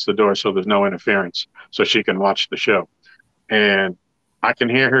and shuts the door so there's no interference, so she can watch the show. And I can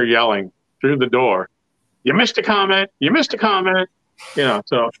hear her yelling through the door, "You missed a comment! You missed a comment!"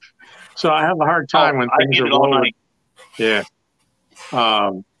 So I have a hard time when things are rolling. Yeah.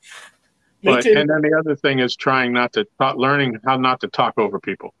 But and then the other thing is learning how not to talk over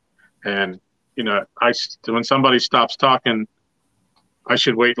people. And when somebody stops talking, I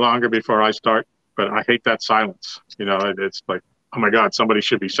should wait longer before I start. But I hate that silence. It's like, oh my God, somebody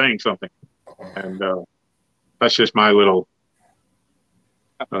should be saying something. And that's just my little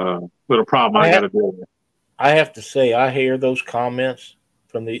problem I got to deal with. I have to say, I hear those comments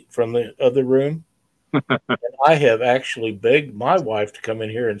from the other room. And I have actually begged my wife to come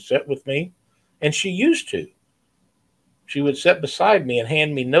in here and sit with me, and she used to. she would sit beside me and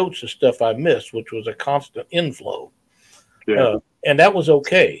hand me notes of stuff I missed, which was a constant inflow. Yeah. And that was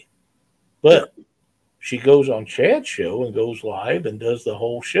okay. But she goes on Chad's show and goes live and does the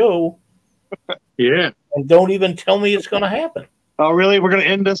whole show. Yeah. And don't even tell me it's going to happen. Oh, really? We're going to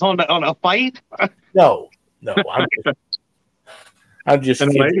end this on a fight? No. I'm just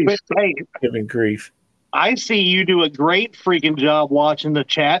And kidding, ladies, giving grief. I see you do a great freaking job watching the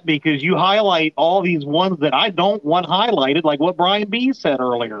chat because you highlight all these ones that I don't want highlighted, like what Brian B said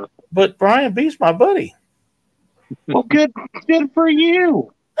earlier. But Brian B's my buddy. Well, good for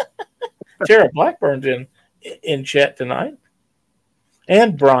you. Sarah Blackburn's in chat tonight.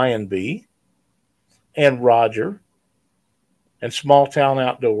 And Brian B. And Roger. And Small Town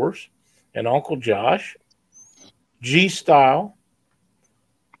Outdoors. And Uncle Josh. G Style.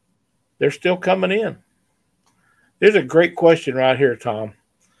 They're still coming in. There's a great question right here, Tom.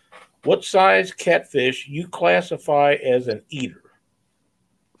 What size catfish you classify as an eater?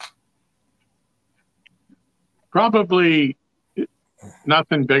 probably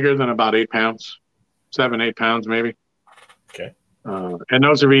nothing bigger than about 8 pounds, 7-8 pounds maybe. Okay. And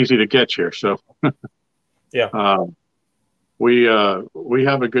those are easy to get here. So yeah, we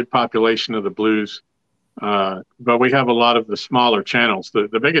have a good population of the blues, but we have a lot of the smaller channels.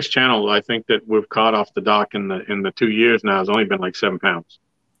 The biggest channel I think that we've caught off the dock in the 2 years now has only been like 7 pounds.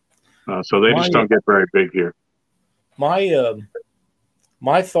 So they just don't get very big here.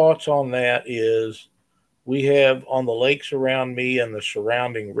 My thoughts on that is we have on the lakes around me and the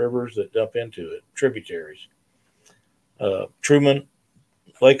surrounding rivers that dump into it, tributaries. Truman,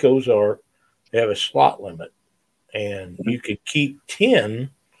 Lake Ozark, they have a slot limit, and you can keep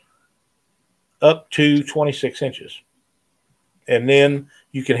 10 up to 26 inches. And then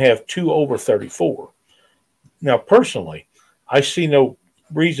you can have 2 over 34. Now, personally, I see no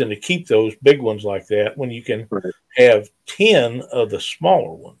reason to keep those big ones like that when you can have 10 of the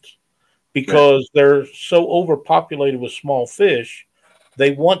smaller ones, because they're so overpopulated with small fish.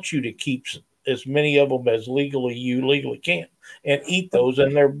 They want you to keep as many of them as you legally can and eat those,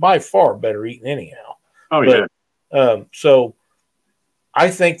 and they're by far better eaten anyhow. So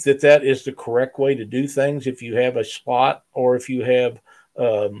I think that is the correct way to do things. If you have a slot, or if you have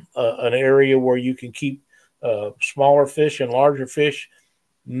an area where you can keep smaller fish and larger fish,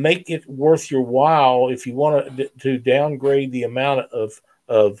 make it worth your while. If you want to downgrade the amount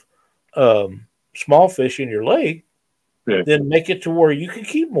of small fish in your lake, then make it to where you can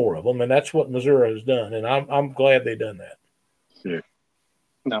keep more of them. And that's what Missouri has done. And I'm glad they've done that. Yeah.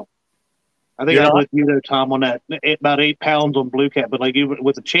 No, I think I'm with you there, Tom, on that. About 8 pounds on blue cat, but like even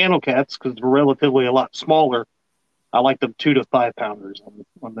with the channel cats, because they're relatively a lot smaller, I like them 2 to 5 pounders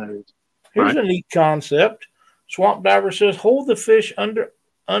on those. Here's a neat concept. Swamp Diver says, hold the fish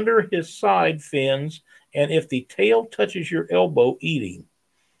under his side fins, and if the tail touches your elbow, eating.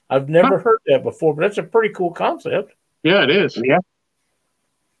 I've never heard that before, but that's a pretty cool concept. Yeah, it is. Yeah.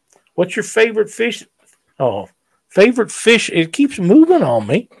 What's your favorite fish? Oh, favorite fish. It keeps moving on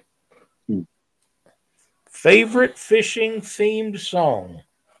me. Favorite fishing themed song.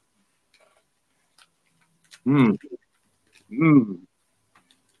 I'm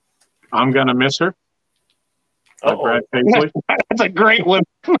gonna miss her. Brad Paisley. That's a great one.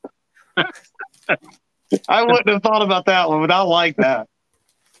 I wouldn't have thought about that one, but I like that.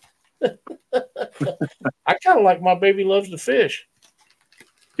 I kind of like My Baby Loves to Fish.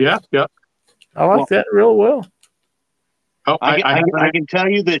 Yeah. I like that real well. Oh, I can tell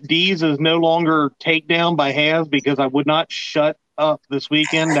you that D's is no longer takedown by Has, because I would not shut up this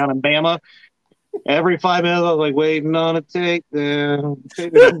weekend down in Bama. Every 5 minutes, I was like, waiting on a takedown.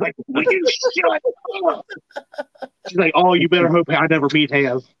 She's like, will you shut up? She's like, oh, you better hope I never meet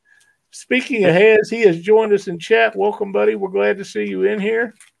Has. Speaking of Has, he has joined us in chat. Welcome, buddy. We're glad to see you in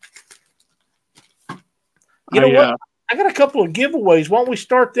here. You know what? I got a couple of giveaways. Why don't we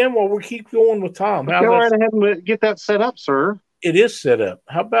start them while we keep going with Tom? Go right ahead and get that set up, sir. It is set up.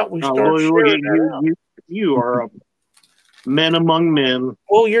 How about we start? You are a men among men.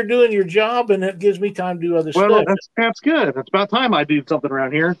 Well, you're doing your job, and it gives me time to do other stuff. Well, that's good. It's about time I do something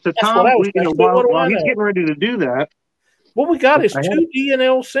around here. So, Tom, while he's getting ready to do that, what we got is 2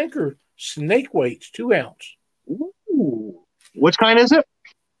 D&L sinker snake weights, 2 ounce. Ooh. Which kind is it?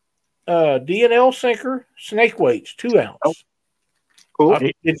 D&L sinker snake weights, 2 ounce. Oh, cool.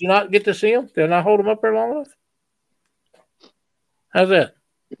 Did you not get to see them? Did I not hold them up there long enough? How's that?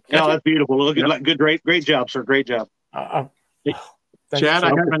 No, that's beautiful. Look at great job, sir. Great job. Chad, I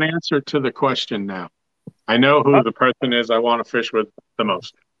have an answer to the question now. I know who the person is I want to fish with the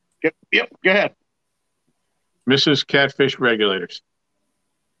most. Yep. Go ahead. Mrs. Catfish Regulators.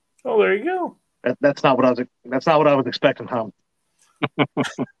 Oh, there you go. That's not what I was expecting, Tom.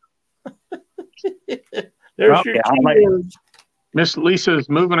 There's your keywords. Miss Lisa's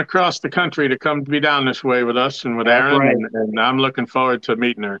moving across the country to come be down this way with us and with Aaron, right. and I'm looking forward to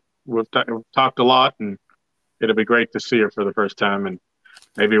meeting her. We've talked a lot, and it'll be great to see her for the first time, and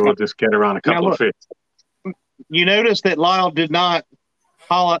maybe we'll just get her on a couple of fish. You notice that Lyle did not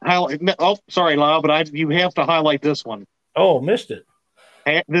highlight. Oh, sorry, Lyle, but you have to highlight this one. Oh, missed it.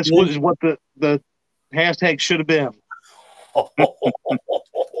 This was what the hashtag should have been.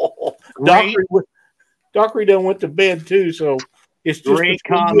 Dockery done went to bed too, so it's just great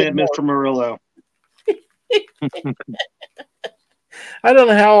comment, Mr. Murillo. I don't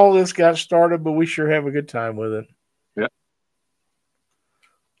know how all this got started, but we sure have a good time with it. Yeah.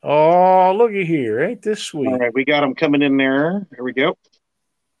 Oh, looky here. Ain't this sweet? All right, we got them coming in there. There we go.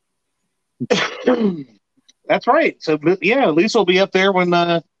 That's right. So, yeah, Lisa will be up there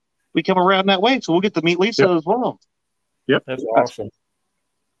when we come around that way. So we'll get to meet Lisa as well. Yep. That's awesome.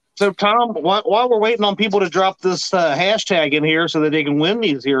 So, Tom, while we're waiting on people to drop this hashtag in here so that they can win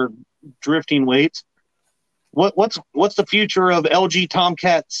these here drifting weights, what's the future of LG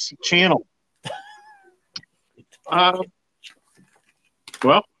Tomcats channel? Well,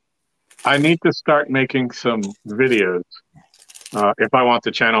 I need to start making some videos if I want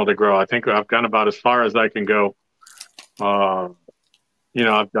the channel to grow. I think I've gone about as far as I can go. I'm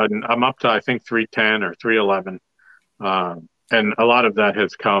up to, I think, 310 or 311. And a lot of that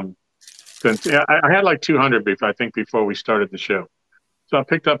has come since I had like 200 before we started the show. So I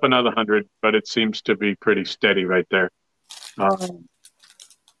picked up another 100, but it seems to be pretty steady right there. I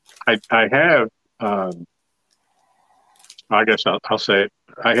have, I guess I'll say it.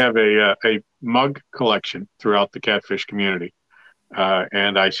 I have a mug collection throughout the catfish community.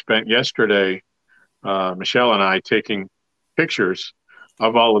 And I spent yesterday, Michelle and I, taking pictures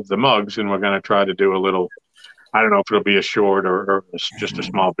of all of the mugs, and we're going to try to do a little, I don't know if it'll be a short or just a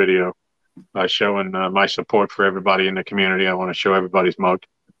small video showing my support for everybody in the community. I want to show everybody's mug.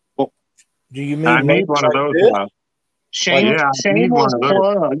 Well, do you mean I need one of those? Shameless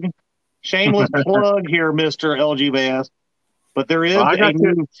plug. Shameless plug here, Mr. LG Bass. But there is a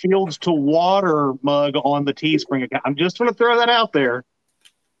new Fields to Water mug on the Teespring account. I'm just going to throw that out there.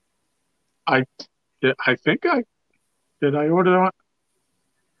 I think did I order that?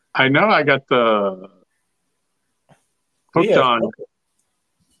 I know I got the hooked on.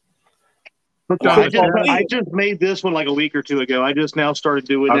 I just made this one like a week or two ago. I just now started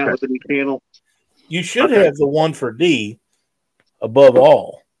doing that with the new channel. You should have the one for D above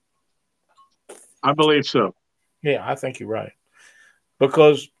all. I believe so. Yeah, I think you're right.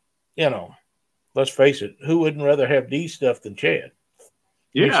 Because, let's face it, who wouldn't rather have D stuff than Chad?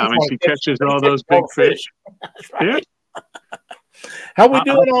 Yeah, I mean, she catches all those big fish. That's right. Yeah. How we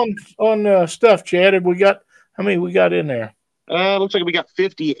doing on stuff, Chad? How many we got in there? Looks like we got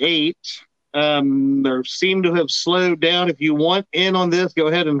 58. There seem to have slowed down. If you want in on this, go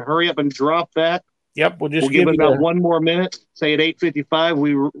ahead and hurry up and drop that. Yep, we'll give it about one more minute. Say at 8:55,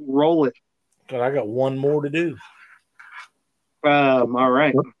 we roll it. But I got one more to do. All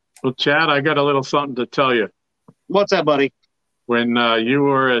right. Well, Chad, I got a little something to tell you. What's that, buddy? When you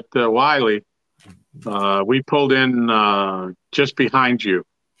were at Wiley, we pulled in just behind you,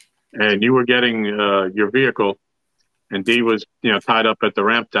 and you were getting your vehicle, and Dee was, tied up at the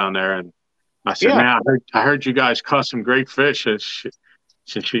ramp down there. And I said, "Man, I heard you guys caught some great fish." And she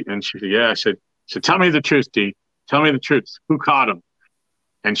said, "Yeah." I said, "Tell me the truth, Dee. Tell me the truth. Who caught them?"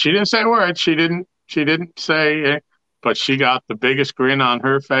 And she didn't say a word. She didn't say, but she got the biggest grin on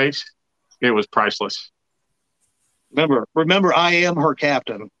her face. It was priceless. Remember, I am her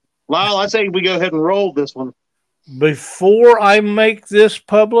captain. Lyle, I say we go ahead and roll this one. Before I make this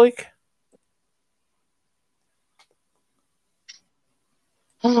public,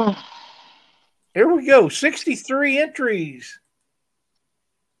 here we go. 63 entries.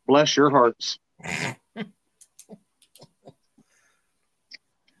 Bless your hearts.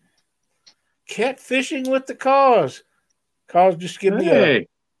 Catfishing with the cause. Cause, just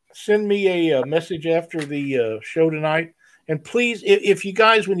send me a message after the show tonight. And please, if you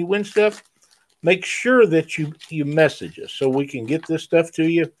guys, when you win stuff, make sure that you message us so we can get this stuff to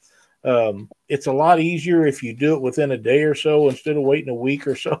you. It's a lot easier if you do it within a day or so instead of waiting a week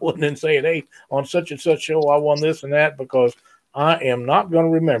or so and then saying, "Hey, on such and such show, I won this and that," because I am not going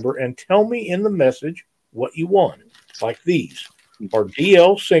to remember. And tell me in the message what you won. Like these are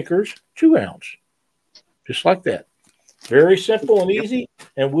DL Sinkers, 2 ounce. Just like that. Very simple and easy,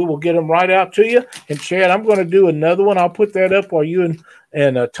 and we will get them right out to you. And Chad, I'm going to do another one. I'll put that up while you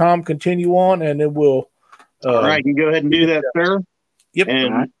and Tom continue on, and then we'll. All right, you go ahead and do that, sir. Yep.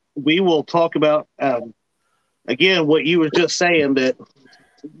 And we will talk about again what you were just saying, that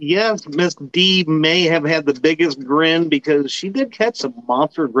yes, Miss D may have had the biggest grin because she did catch some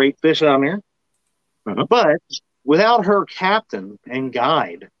monster great fish on there. But without her captain and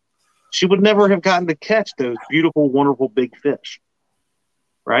guide, she would never have gotten to catch those beautiful, wonderful big fish.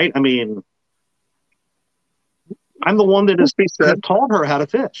 Right? I mean, I'm the one that has taught her how to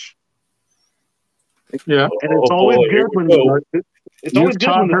fish. Yeah. And it's always good when the student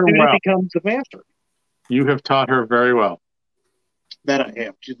becomes the master. You have taught her very well. That I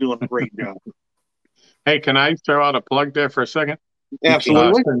have. She's doing a great job. Hey, can I throw out a plug there for a second?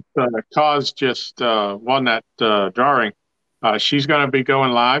 Absolutely. Since Cause just won that drawing, she's going to be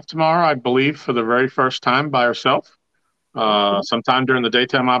going live tomorrow, I believe, for the very first time by herself, sometime during the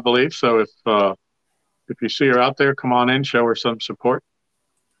daytime, I believe. So if you see her out there, come on in, show her some support.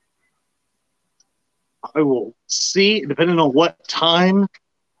 I will see, depending on what time,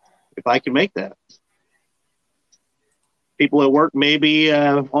 if I can make that. People at work may be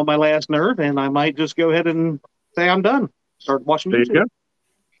on my last nerve, and I might just go ahead and say I'm done. Start watching YouTube.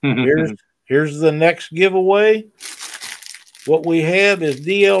 Here's the next giveaway. What we have is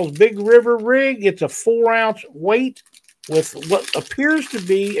DL's Big River rig. It's a 4-ounce weight with what appears to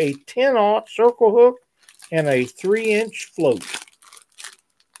be a 10-aught circle hook and a 3-inch float.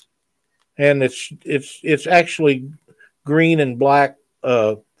 And it's actually green and black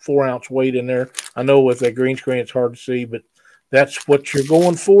 4-ounce weight in there. I know with that green screen it's hard to see, but that's what you're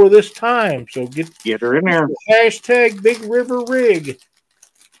going for this time. So get her in there. Hashtag Big River Rig.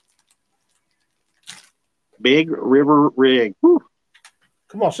 Big River Rig. Whew.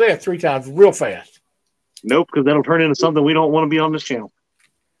 Come on, say it 3 times real fast. Nope, because that'll turn into something we don't want to be on this channel.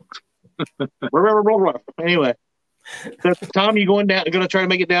 Anyway, so Tom, you going to try to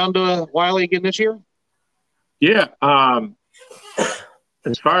make it down to Wiley again this year? Yeah.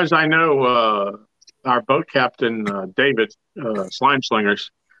 As far as I know, our boat captain, David, Slime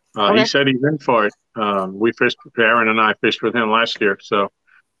Slingers, he said he's in for it. Aaron and I fished with him last year. So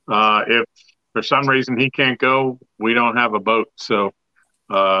if for some reason he can't go, we don't have a boat. So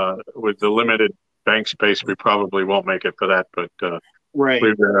with the limited bank space, we probably won't make it for that. But right.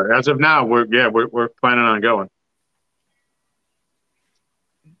 As of now, we're planning on going.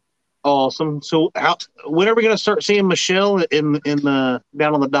 Awesome. So, when are we going to start seeing Michelle in the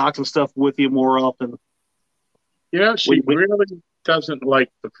down on the docks and stuff with you more often? Yeah, she really doesn't like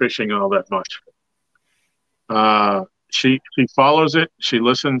the fishing all that much. She follows it. She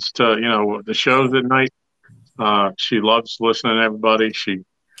listens to the shows at night. She loves listening to everybody. She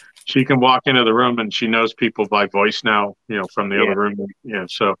can walk into the room and she knows people by voice now. From the other room.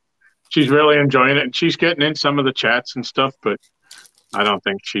 So she's really enjoying it, and she's getting in some of the chats and stuff, but I don't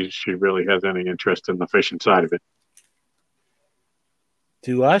think she really has any interest in the fishing side of it.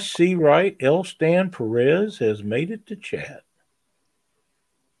 Do I see right? L. Stan Perez has made it to chat.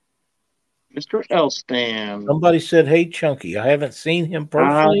 Mr. L. Stan. Somebody said, "Hey, Chunky." I haven't seen him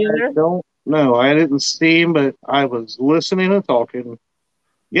personally in there. I don't know. I didn't see him, but I was listening and talking.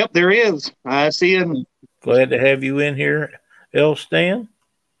 Yep, there he is. I see him. Glad to have you in here, L. Stan.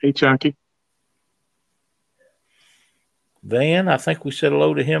 Hey, Chunky. Van, I think we said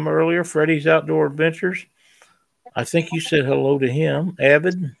hello to him earlier. Freddie's Outdoor Adventures. I think you said hello to him.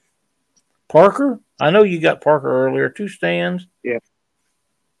 Avid. Parker. I know you got Parker earlier. 2 stands. Yeah.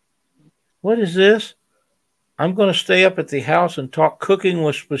 What is this? I'm going to stay up at the house and talk cooking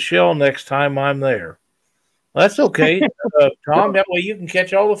with Michelle next time I'm there. Well, that's okay, Tom. That way you can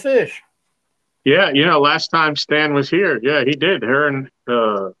catch all the fish. Yeah, last time Stan was here, he did. Her and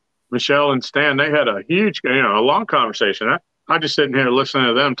Michelle and Stan, they had a huge, a long conversation. I'm just sitting here listening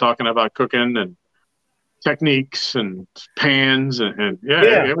to them talking about cooking and techniques and pans. And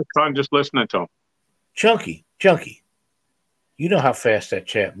it was fun just listening to them. Chunky, you know how fast that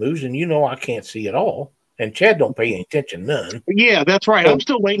chat moves, and I can't see it all. And Chad don't pay any attention none. Yeah, that's right. I'm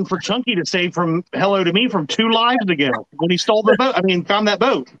still waiting for Chunky to say hello to me from 2 lives ago when he stole the boat. Found that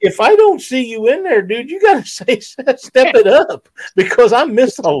boat. If I don't see you in there, dude, you got to say step it up, because I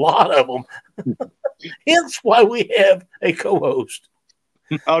missed a lot of them. Hence why we have a co-host.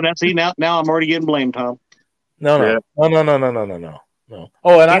 Oh, now I'm already getting blamed, Tom. No.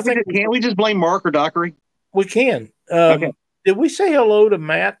 Oh, and can't we just blame Mark or Dockery? We can. Okay. Did we say hello to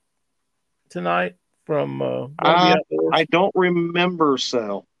Matt tonight? From I don't remember.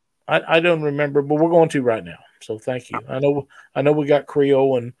 So I don't remember, but we're going to right now. So thank you. I know we got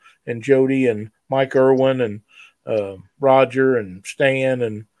Creole and Jody and Mike Irwin and Roger and Stan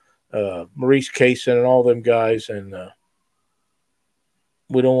and Maurice Kaysen and all them guys, and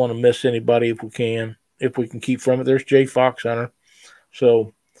we don't want to miss anybody if we can keep from it. There's Jay Fox Hunter.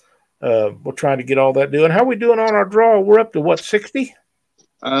 So we're trying to get all that doing. How are we doing on our draw? We're up to what, 60?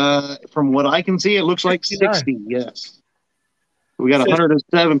 From what I can see, it looks like 69. 60. Yes. We got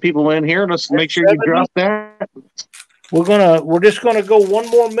 107 people in here. Let's make sure you drop that. We're just gonna go one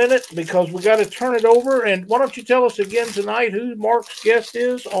more minute because we got to turn it over. And why don't you tell us again tonight who Mark's guest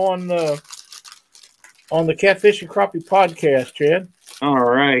is on the Catfish and Crappie podcast, Chad? All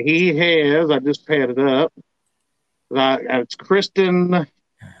right, he has. I just padded up. It's Kristen.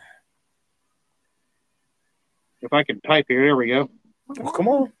 If I can type here, there we go. Oh, come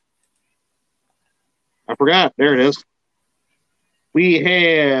on. I forgot. There it is. We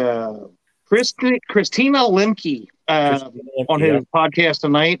have Christina Lemke on his podcast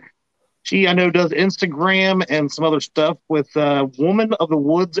tonight. She, I know, does Instagram and some other stuff with Woman of the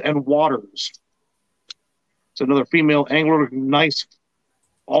Woods and Waters. It's another female angler, nice,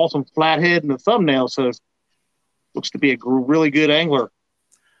 awesome flathead in the thumbnail. So looks to be a really good angler.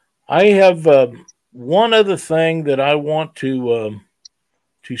 I have one other thing that I want to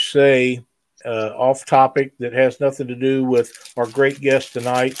say off topic that has nothing to do with our great guest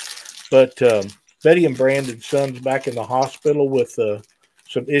tonight, but Betty and Brandon's son's back in the hospital with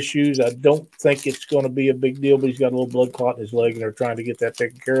some issues. I don't think it's going to be a big deal, but he's got a little blood clot in his leg, and they're trying to get that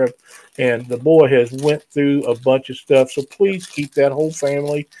taken care of. And the boy has went through a bunch of stuff, so please keep that whole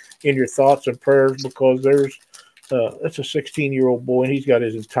family in your thoughts and prayers because it's a 16-year-old boy, and he's got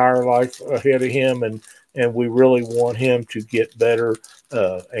his entire life ahead of him, and we really want him to get better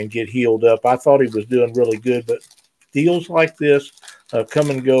and get healed up. I thought he was doing really good, but deals like this come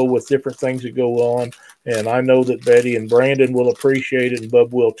and go with different things that go on. And I know that Betty and Brandon will appreciate it, and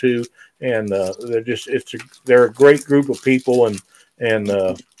Bub will too. And they're a great group of people, and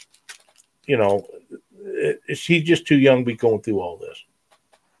he's just too young to be going through all this.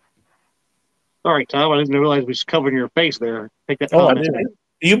 Sorry, Tom. I didn't realize we was covering your face there. Take that. Oh, I didn't.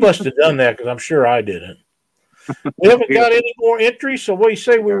 You must have done that because I'm sure I didn't. We haven't got any more entries, so what do you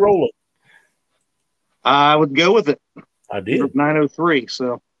say we roll it? I would go with it. I did. 903.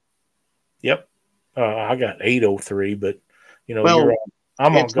 So. Yep. I got 803, but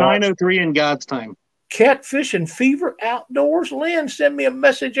I'm on 903 in God's time. Catfish and Fever Outdoors. Lynn, send me a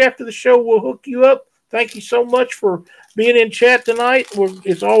message after the show. We'll hook you up. Thank you so much for being in chat tonight.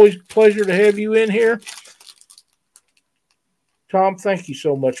 It's always a pleasure to have you in here. Tom, thank you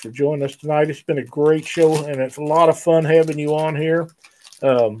so much for joining us tonight. It's been a great show, and it's a lot of fun having you on here.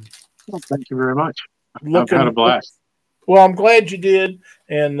 Thank you very much. I've had a blast. Well, I'm glad you did,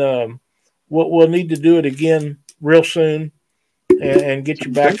 and we'll need to do it again real soon and get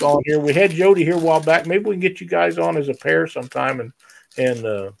you back on here. We had Jody here a while back. Maybe we can get you guys on as a pair sometime,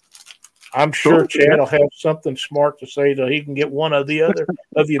 and I'm sure Chad will have something smart to say so he can get one of the other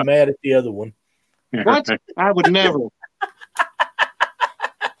of you mad at the other one. What? I would never.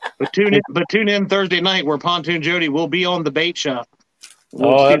 But tune in Thursday night where Pontoon Jody will be on the bait shop.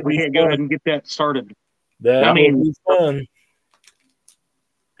 We'll see if we can go ahead and get that started. That will be fun.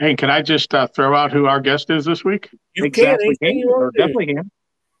 Hey, can I just throw out who our guest is this week? You exactly can. You definitely can.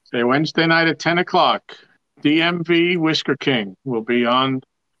 Say Wednesday night at 10 o'clock. DMV Whisker King will be on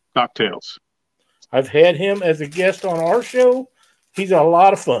Cocktails. I've had him as a guest on our show. He's a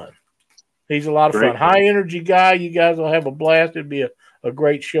lot of fun. Fun. High energy guy. You guys will have a blast. It'd be a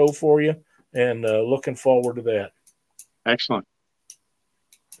great show for you, and looking forward to that. Excellent.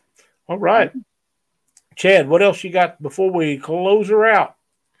 All right. Chad, what else you got before we close her out?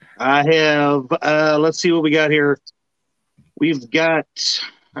 I have, let's see what we got here. We've got,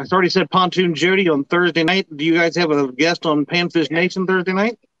 I already said Pontoon Jody on Thursday night. Do you guys have a guest on Panfish Nation Thursday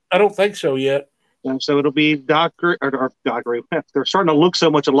night? I don't think so yet. And so it'll be Doctor. They're starting to look so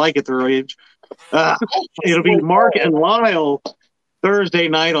much alike at their age. It'll be Mark and Lyle Thursday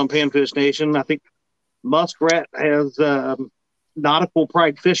night on Panfish Nation. I think Muskrat has Nautical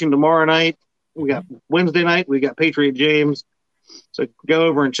Pride Fishing tomorrow night. We got Wednesday night. We got Patriot James. So go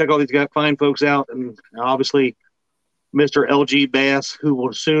over and check all these fine folks out. And obviously Mr. LG Bass, who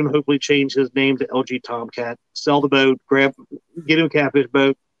will soon hopefully change his name to LG Tomcat. Sell the boat, get him a catfish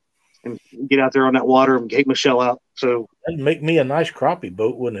boat, and get out there on that water and take Michelle out. So that'd make me a nice crappie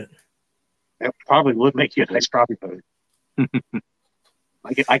boat, wouldn't it? That probably would make you a nice crappie boat.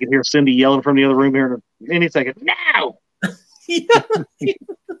 I can hear Cindy yelling from the other room here in any second. Now.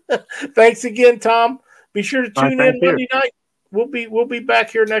 Thanks again, Tom. Be sure to tune in Monday night. We'll be back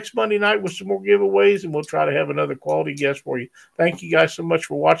here next Monday night with some more giveaways, and we'll try to have another quality guest for you. Thank you guys so much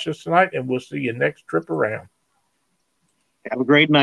for watching us tonight, and we'll see you next trip around. Have a great night.